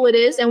beautiful it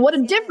is, and what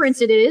a difference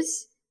it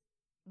is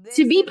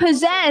to be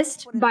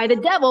possessed by the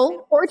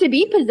devil or to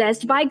be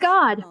possessed by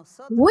God.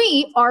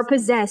 We are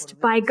possessed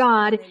by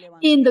God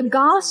in the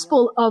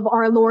gospel of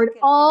our Lord.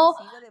 All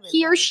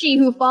he or she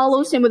who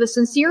follows him with a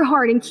sincere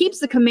heart and keeps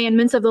the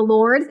commandments of the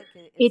Lord,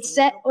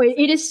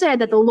 it is said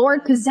that the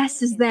Lord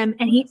possesses them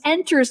and he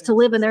enters to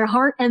live in their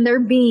heart and their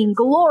being.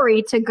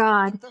 Glory to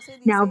God.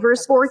 Now,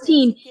 verse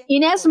 14,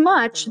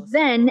 inasmuch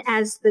then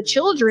as the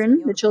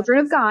children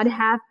of God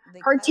have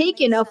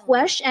partaken of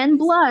flesh and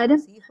blood,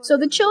 so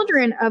the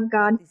children of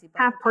God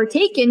have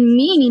partaken,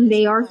 meaning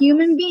they are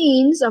human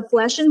beings of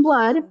flesh and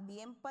blood.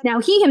 Now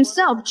he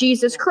himself,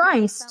 Jesus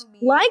Christ,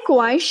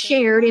 likewise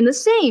shared in the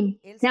same.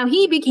 Now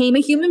he became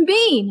a human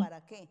being.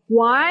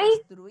 Why?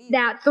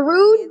 That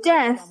through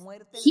death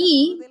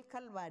he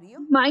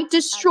might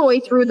destroy,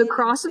 through the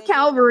cross of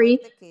Calvary,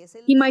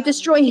 he might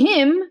destroy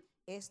him,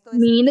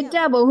 meaning the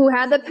devil who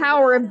had the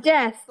power of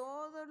death.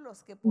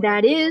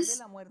 That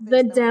is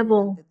the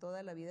devil.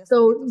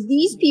 So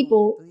these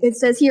people, it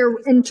says here,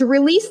 and to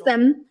release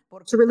them,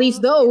 to release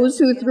those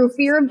who through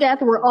fear of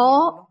death were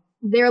all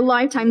their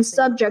lifetime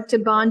subject to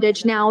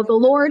bondage. Now the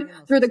Lord,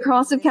 through the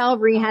cross of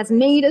Calvary, has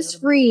made us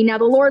free. Now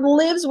the Lord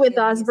lives with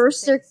us.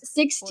 Verse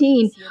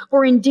 16,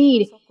 for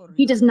indeed,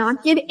 he does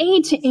not give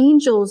aid to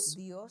angels.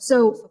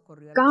 So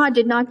God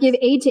did not give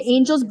aid to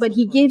angels, but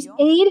he gives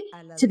aid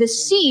to the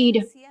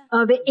seed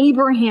of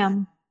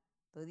Abraham.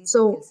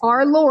 So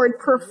our Lord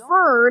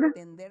preferred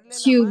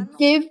to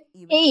give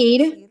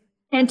aid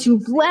and to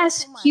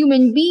bless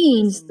human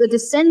beings, the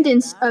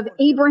descendants of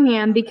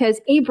Abraham,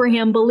 because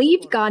Abraham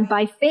believed God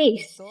by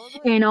faith.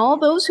 And all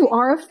those who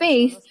are of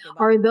faith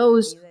are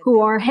those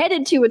who are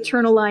headed to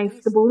eternal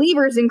life, the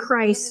believers in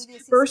Christ.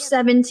 Verse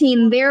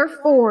 17,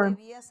 therefore,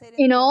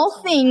 in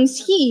all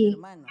things he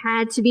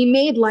had to be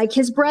made like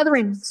his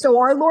brethren. So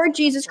our Lord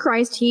Jesus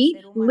Christ,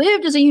 he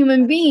lived as a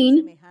human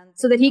being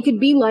so that he could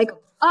be like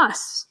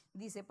us,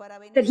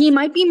 that he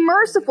might be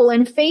merciful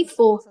and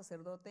faithful.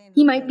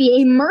 He might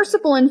be a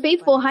merciful and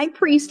faithful high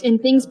priest in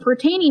things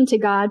pertaining to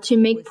God to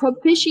make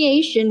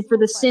propitiation for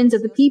the sins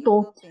of the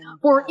people.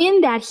 For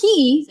in that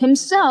he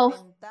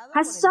himself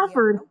has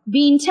suffered,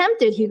 being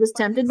tempted. He was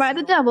tempted by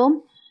the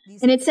devil.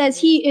 And it says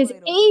he is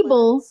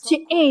able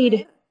to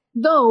aid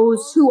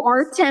those who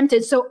are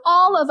tempted. So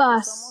all of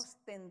us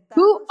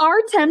who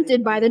are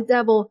tempted by the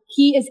devil,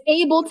 he is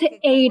able to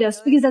aid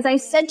us. Because as I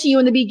said to you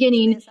in the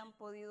beginning,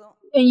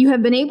 and you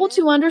have been able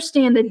to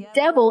understand the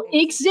devil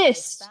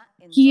exists.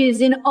 He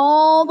is in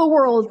all the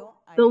world.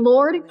 The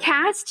Lord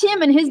cast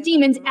him and his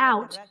demons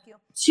out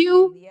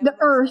to the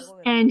earth,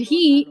 and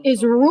he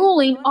is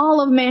ruling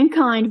all of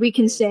mankind, we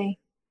can say.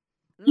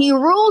 He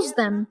rules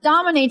them,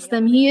 dominates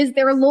them. He is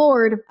their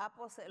Lord.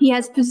 He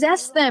has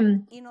possessed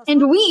them.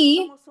 And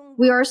we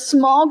are a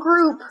small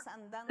group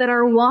that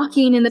are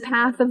walking in the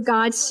path of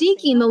God,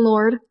 seeking the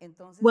Lord.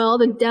 Well,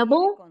 the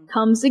devil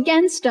comes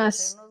against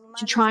us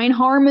to try and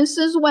harm us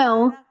as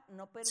well,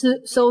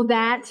 so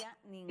that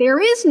there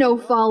is no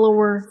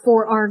follower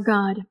for our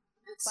God,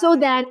 so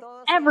that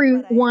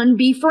everyone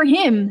be for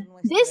him.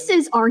 This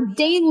is our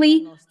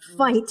daily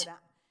fight,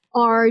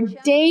 our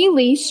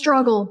daily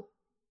struggle.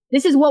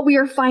 This is what we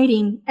are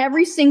fighting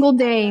every single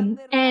day.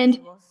 And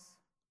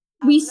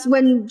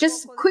when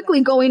just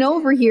quickly going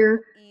over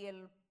here,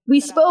 we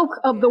spoke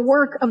of the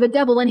work of the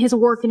devil and his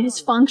work and his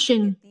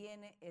function.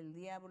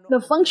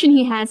 The function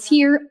he has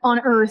here on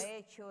earth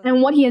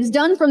and what he has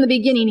done from the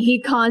beginning.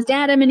 He caused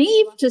Adam and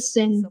Eve to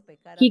sin.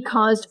 He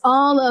caused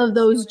all of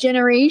those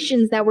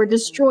generations that were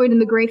destroyed in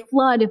the great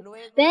flood.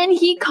 Then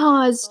he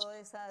caused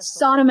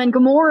Sodom and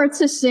Gomorrah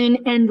to sin,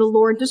 and the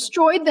Lord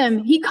destroyed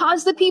them. He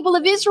caused the people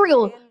of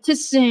Israel to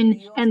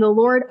sin, and the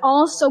Lord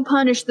also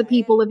punished the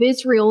people of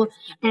Israel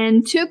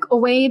and took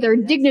away their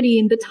dignity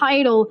and the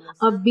title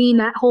of being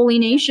that holy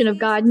nation of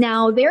God.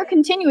 Now, there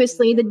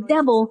continuously, the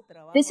devil,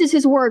 this is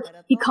his work.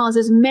 He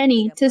causes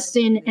many to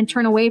sin and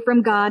turn away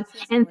from God.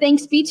 And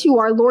thanks be to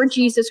our Lord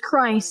Jesus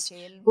Christ,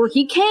 for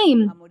he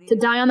came to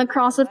die on the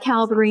cross of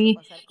Calvary.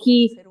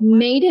 He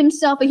made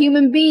himself a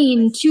human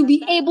being to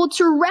be able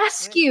to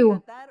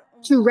rescue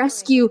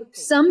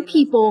some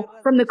people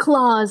from the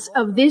claws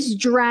of this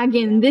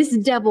dragon, this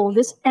devil,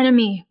 this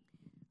enemy.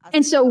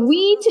 And so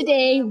we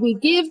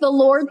give the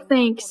Lord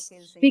thanks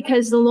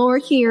because the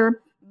Lord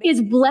here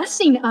is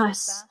blessing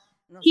us.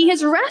 He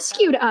has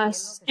rescued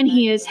us, and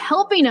he is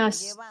helping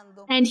us,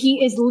 and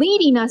he is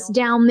leading us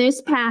down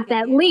this path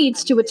that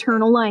leads to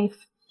eternal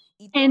life.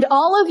 And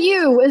all of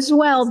you as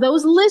well,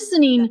 those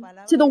listening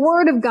to the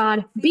word of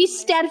God, be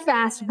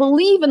steadfast,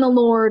 believe in the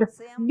Lord,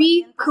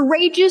 be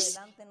courageous,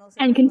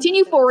 and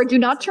continue forward. Do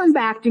not turn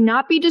back. Do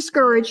not be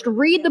discouraged.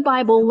 Read the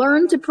Bible,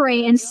 learn to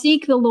pray, and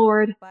seek the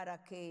Lord,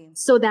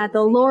 so that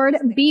the Lord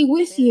be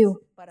with you,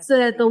 so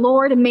that the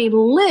Lord may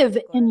live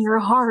in your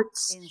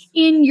hearts,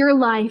 in your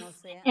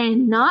life,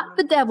 and not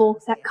the devil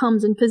that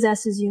comes and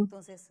possesses you.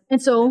 And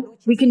so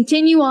we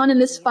continue on in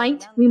this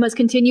fight. We must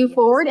continue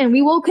forward, and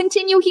we will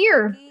continue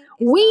here.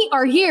 We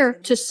are here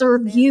to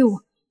serve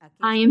you.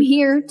 I am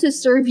here to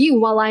serve you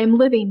while I am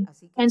living.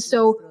 And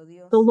so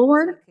the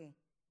Lord,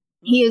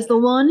 he is the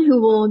one who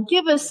will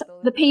give us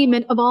the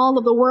payment of all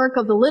of the work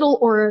of the little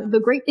or the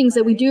great things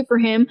that we do for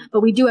him,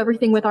 but we do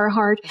everything with our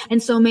heart.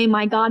 And so may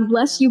my God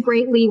bless you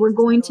greatly. We're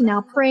going to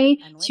now pray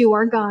to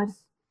our God.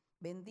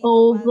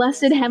 Oh,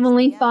 blessed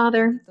Heavenly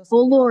Father,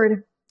 oh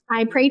Lord,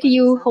 I pray to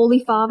you, Holy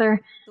Father,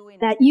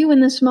 that you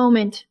in this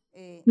moment,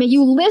 may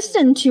you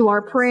listen to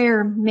our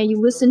prayer. May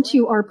you listen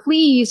to our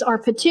pleas, our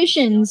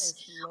petitions,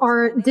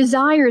 our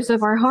desires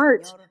of our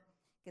heart.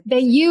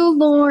 That you,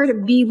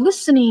 Lord, be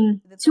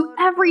listening to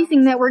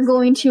everything that we're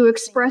going to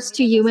express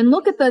to you. And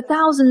look at the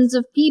thousands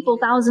of people,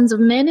 thousands of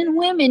men and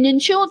women and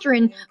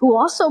children who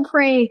also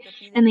pray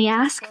and they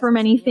ask for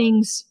many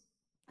things.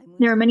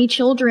 There are many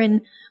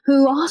children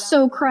who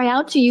also cry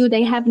out to you.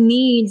 They have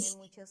needs.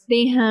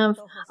 They have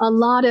a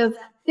lot of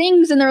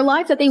things in their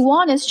life that they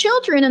want as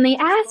children, and they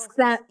ask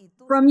that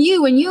from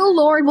you, and you,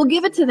 Lord, will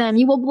give it to them.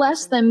 You will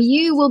bless them.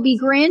 You will be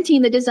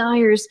granting the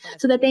desires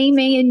so that they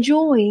may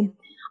enjoy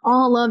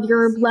all of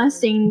your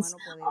blessings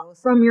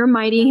from your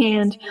mighty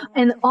hand.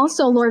 And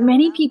also, Lord,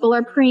 many people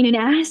are praying and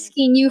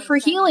asking you for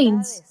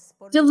healings,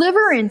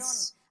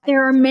 deliverance.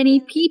 There are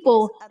many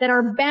people that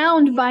are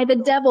bound by the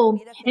devil.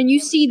 And you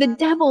see, the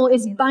devil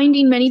is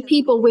binding many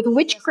people with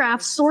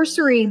witchcraft,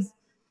 sorcery.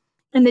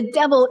 And the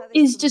devil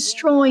is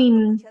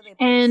destroying,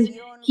 and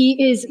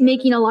he is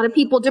making a lot of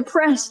people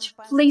depressed,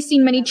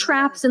 placing many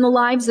traps in the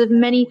lives of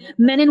many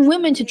men and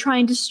women to try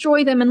and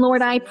destroy them. And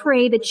Lord, I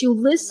pray that you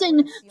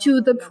listen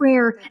to the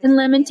prayer and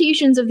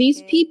lamentations of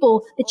these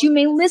people, that you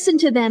may listen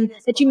to them,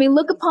 that you may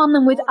look upon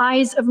them with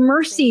eyes of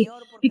mercy,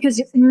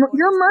 because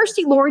your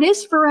mercy, Lord,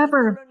 is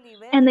forever.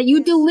 And that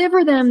you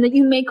deliver them, that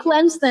you may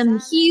cleanse them,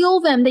 heal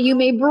them, that you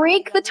may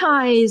break the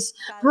ties,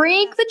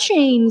 break the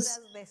chains,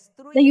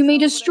 that you may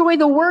destroy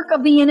the work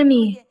of the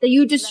enemy, that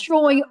you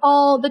destroy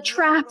all the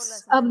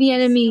traps of the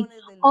enemy,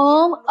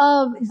 all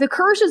of the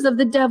curses of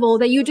the devil,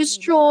 that you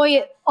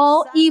destroy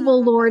all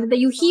evil, Lord, that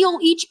you heal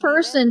each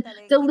person,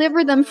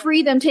 deliver them,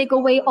 free them, take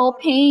away all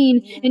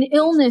pain and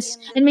illness,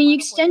 and may you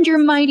extend your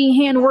mighty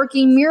hand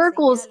working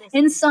miracles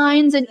and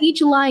signs in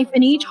each life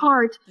and each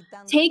heart,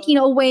 taking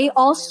away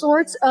all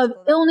sorts of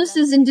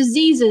illnesses and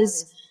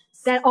diseases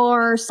that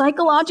are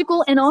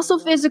psychological and also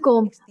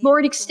physical.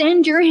 Lord,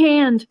 extend your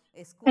hand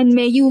And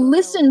may you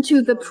listen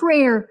to the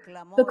prayer,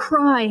 the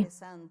cry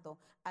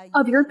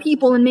of your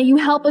people, and may you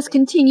help us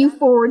continue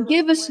forward.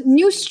 Give us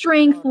new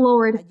strength,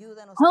 Lord.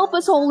 Help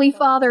us, Holy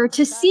Father,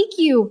 to seek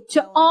you,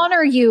 to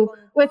honor you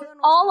with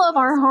all of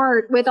our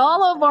heart, with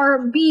all of our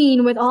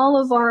being, with all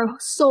of our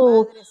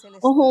soul.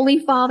 Oh, Holy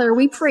Father,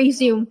 we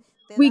praise you.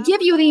 We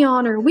give you the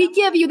honor. We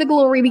give you the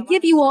glory. We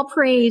give you all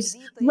praise.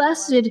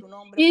 Blessed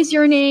is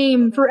your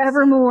name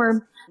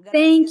forevermore.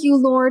 Thank you,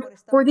 Lord,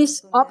 for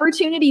this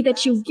opportunity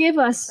that you give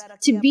us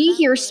to be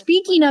here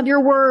speaking of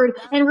your word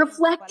and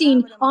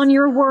reflecting on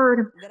your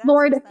word.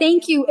 Lord,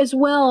 thank you as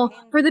well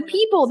for the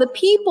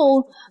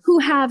people who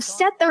have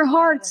set their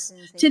hearts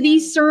to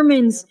these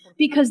sermons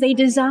because they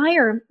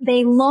desire,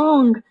 they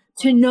long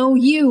to know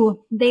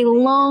you. They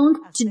long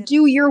to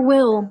do your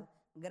will.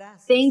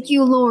 Thank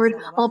you, Lord.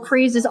 All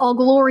praises, all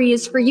glory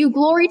is for you.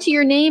 Glory to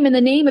your name in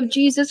the name of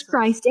Jesus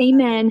Christ.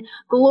 Amen.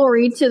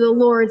 Glory to the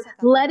Lord.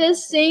 Let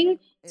us sing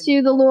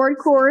to the Lord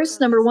chorus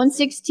number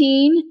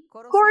 116.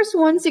 Chorus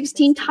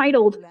 116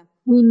 titled,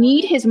 We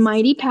Need His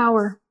Mighty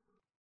Power.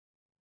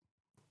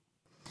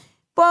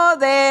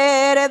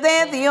 Poder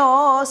de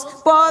Dios,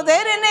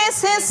 poder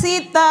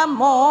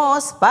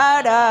necesitamos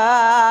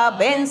para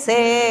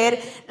vencer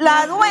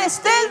las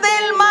huestes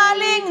del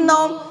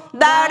maligno.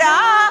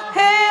 Dará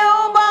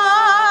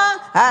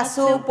Jehová a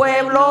su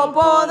pueblo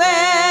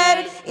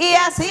poder y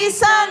así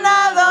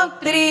sana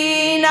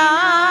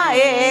doctrina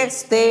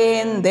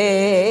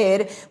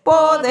extender.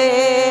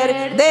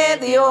 Poder de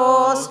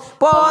Dios,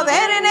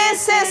 poder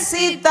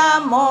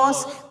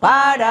necesitamos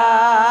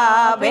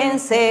para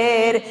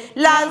vencer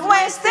las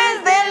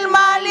huestes del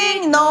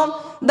maligno.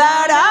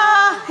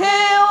 Dará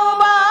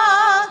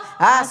Jehová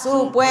a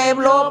su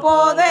pueblo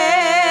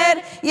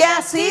poder y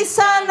así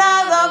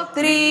sana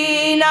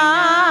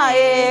doctrina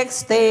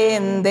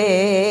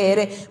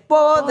extender.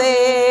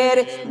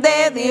 Poder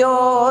de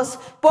Dios,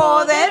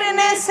 poder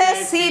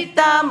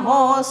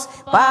necesitamos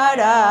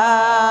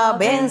para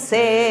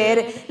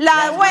vencer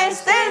las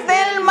huestes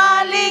del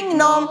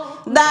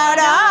maligno.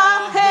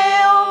 Dará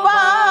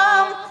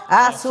Jehová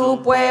a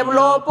su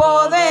pueblo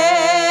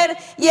poder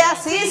y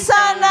así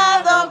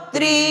sana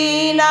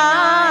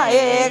doctrina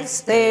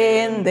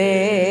extender.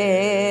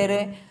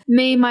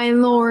 May my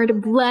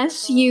Lord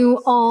bless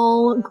you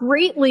all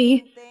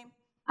greatly.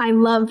 I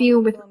love you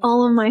with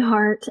all of my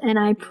heart, and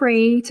I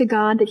pray to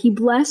God that He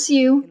bless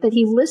you, that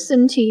He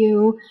listen to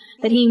you,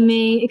 that He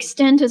may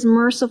extend His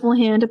merciful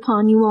hand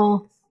upon you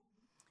all.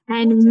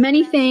 And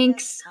many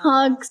thanks,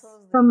 hugs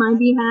from my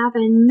behalf,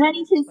 and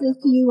many kisses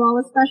to you all,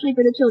 especially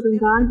for the children.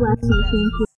 God bless you. Thank you.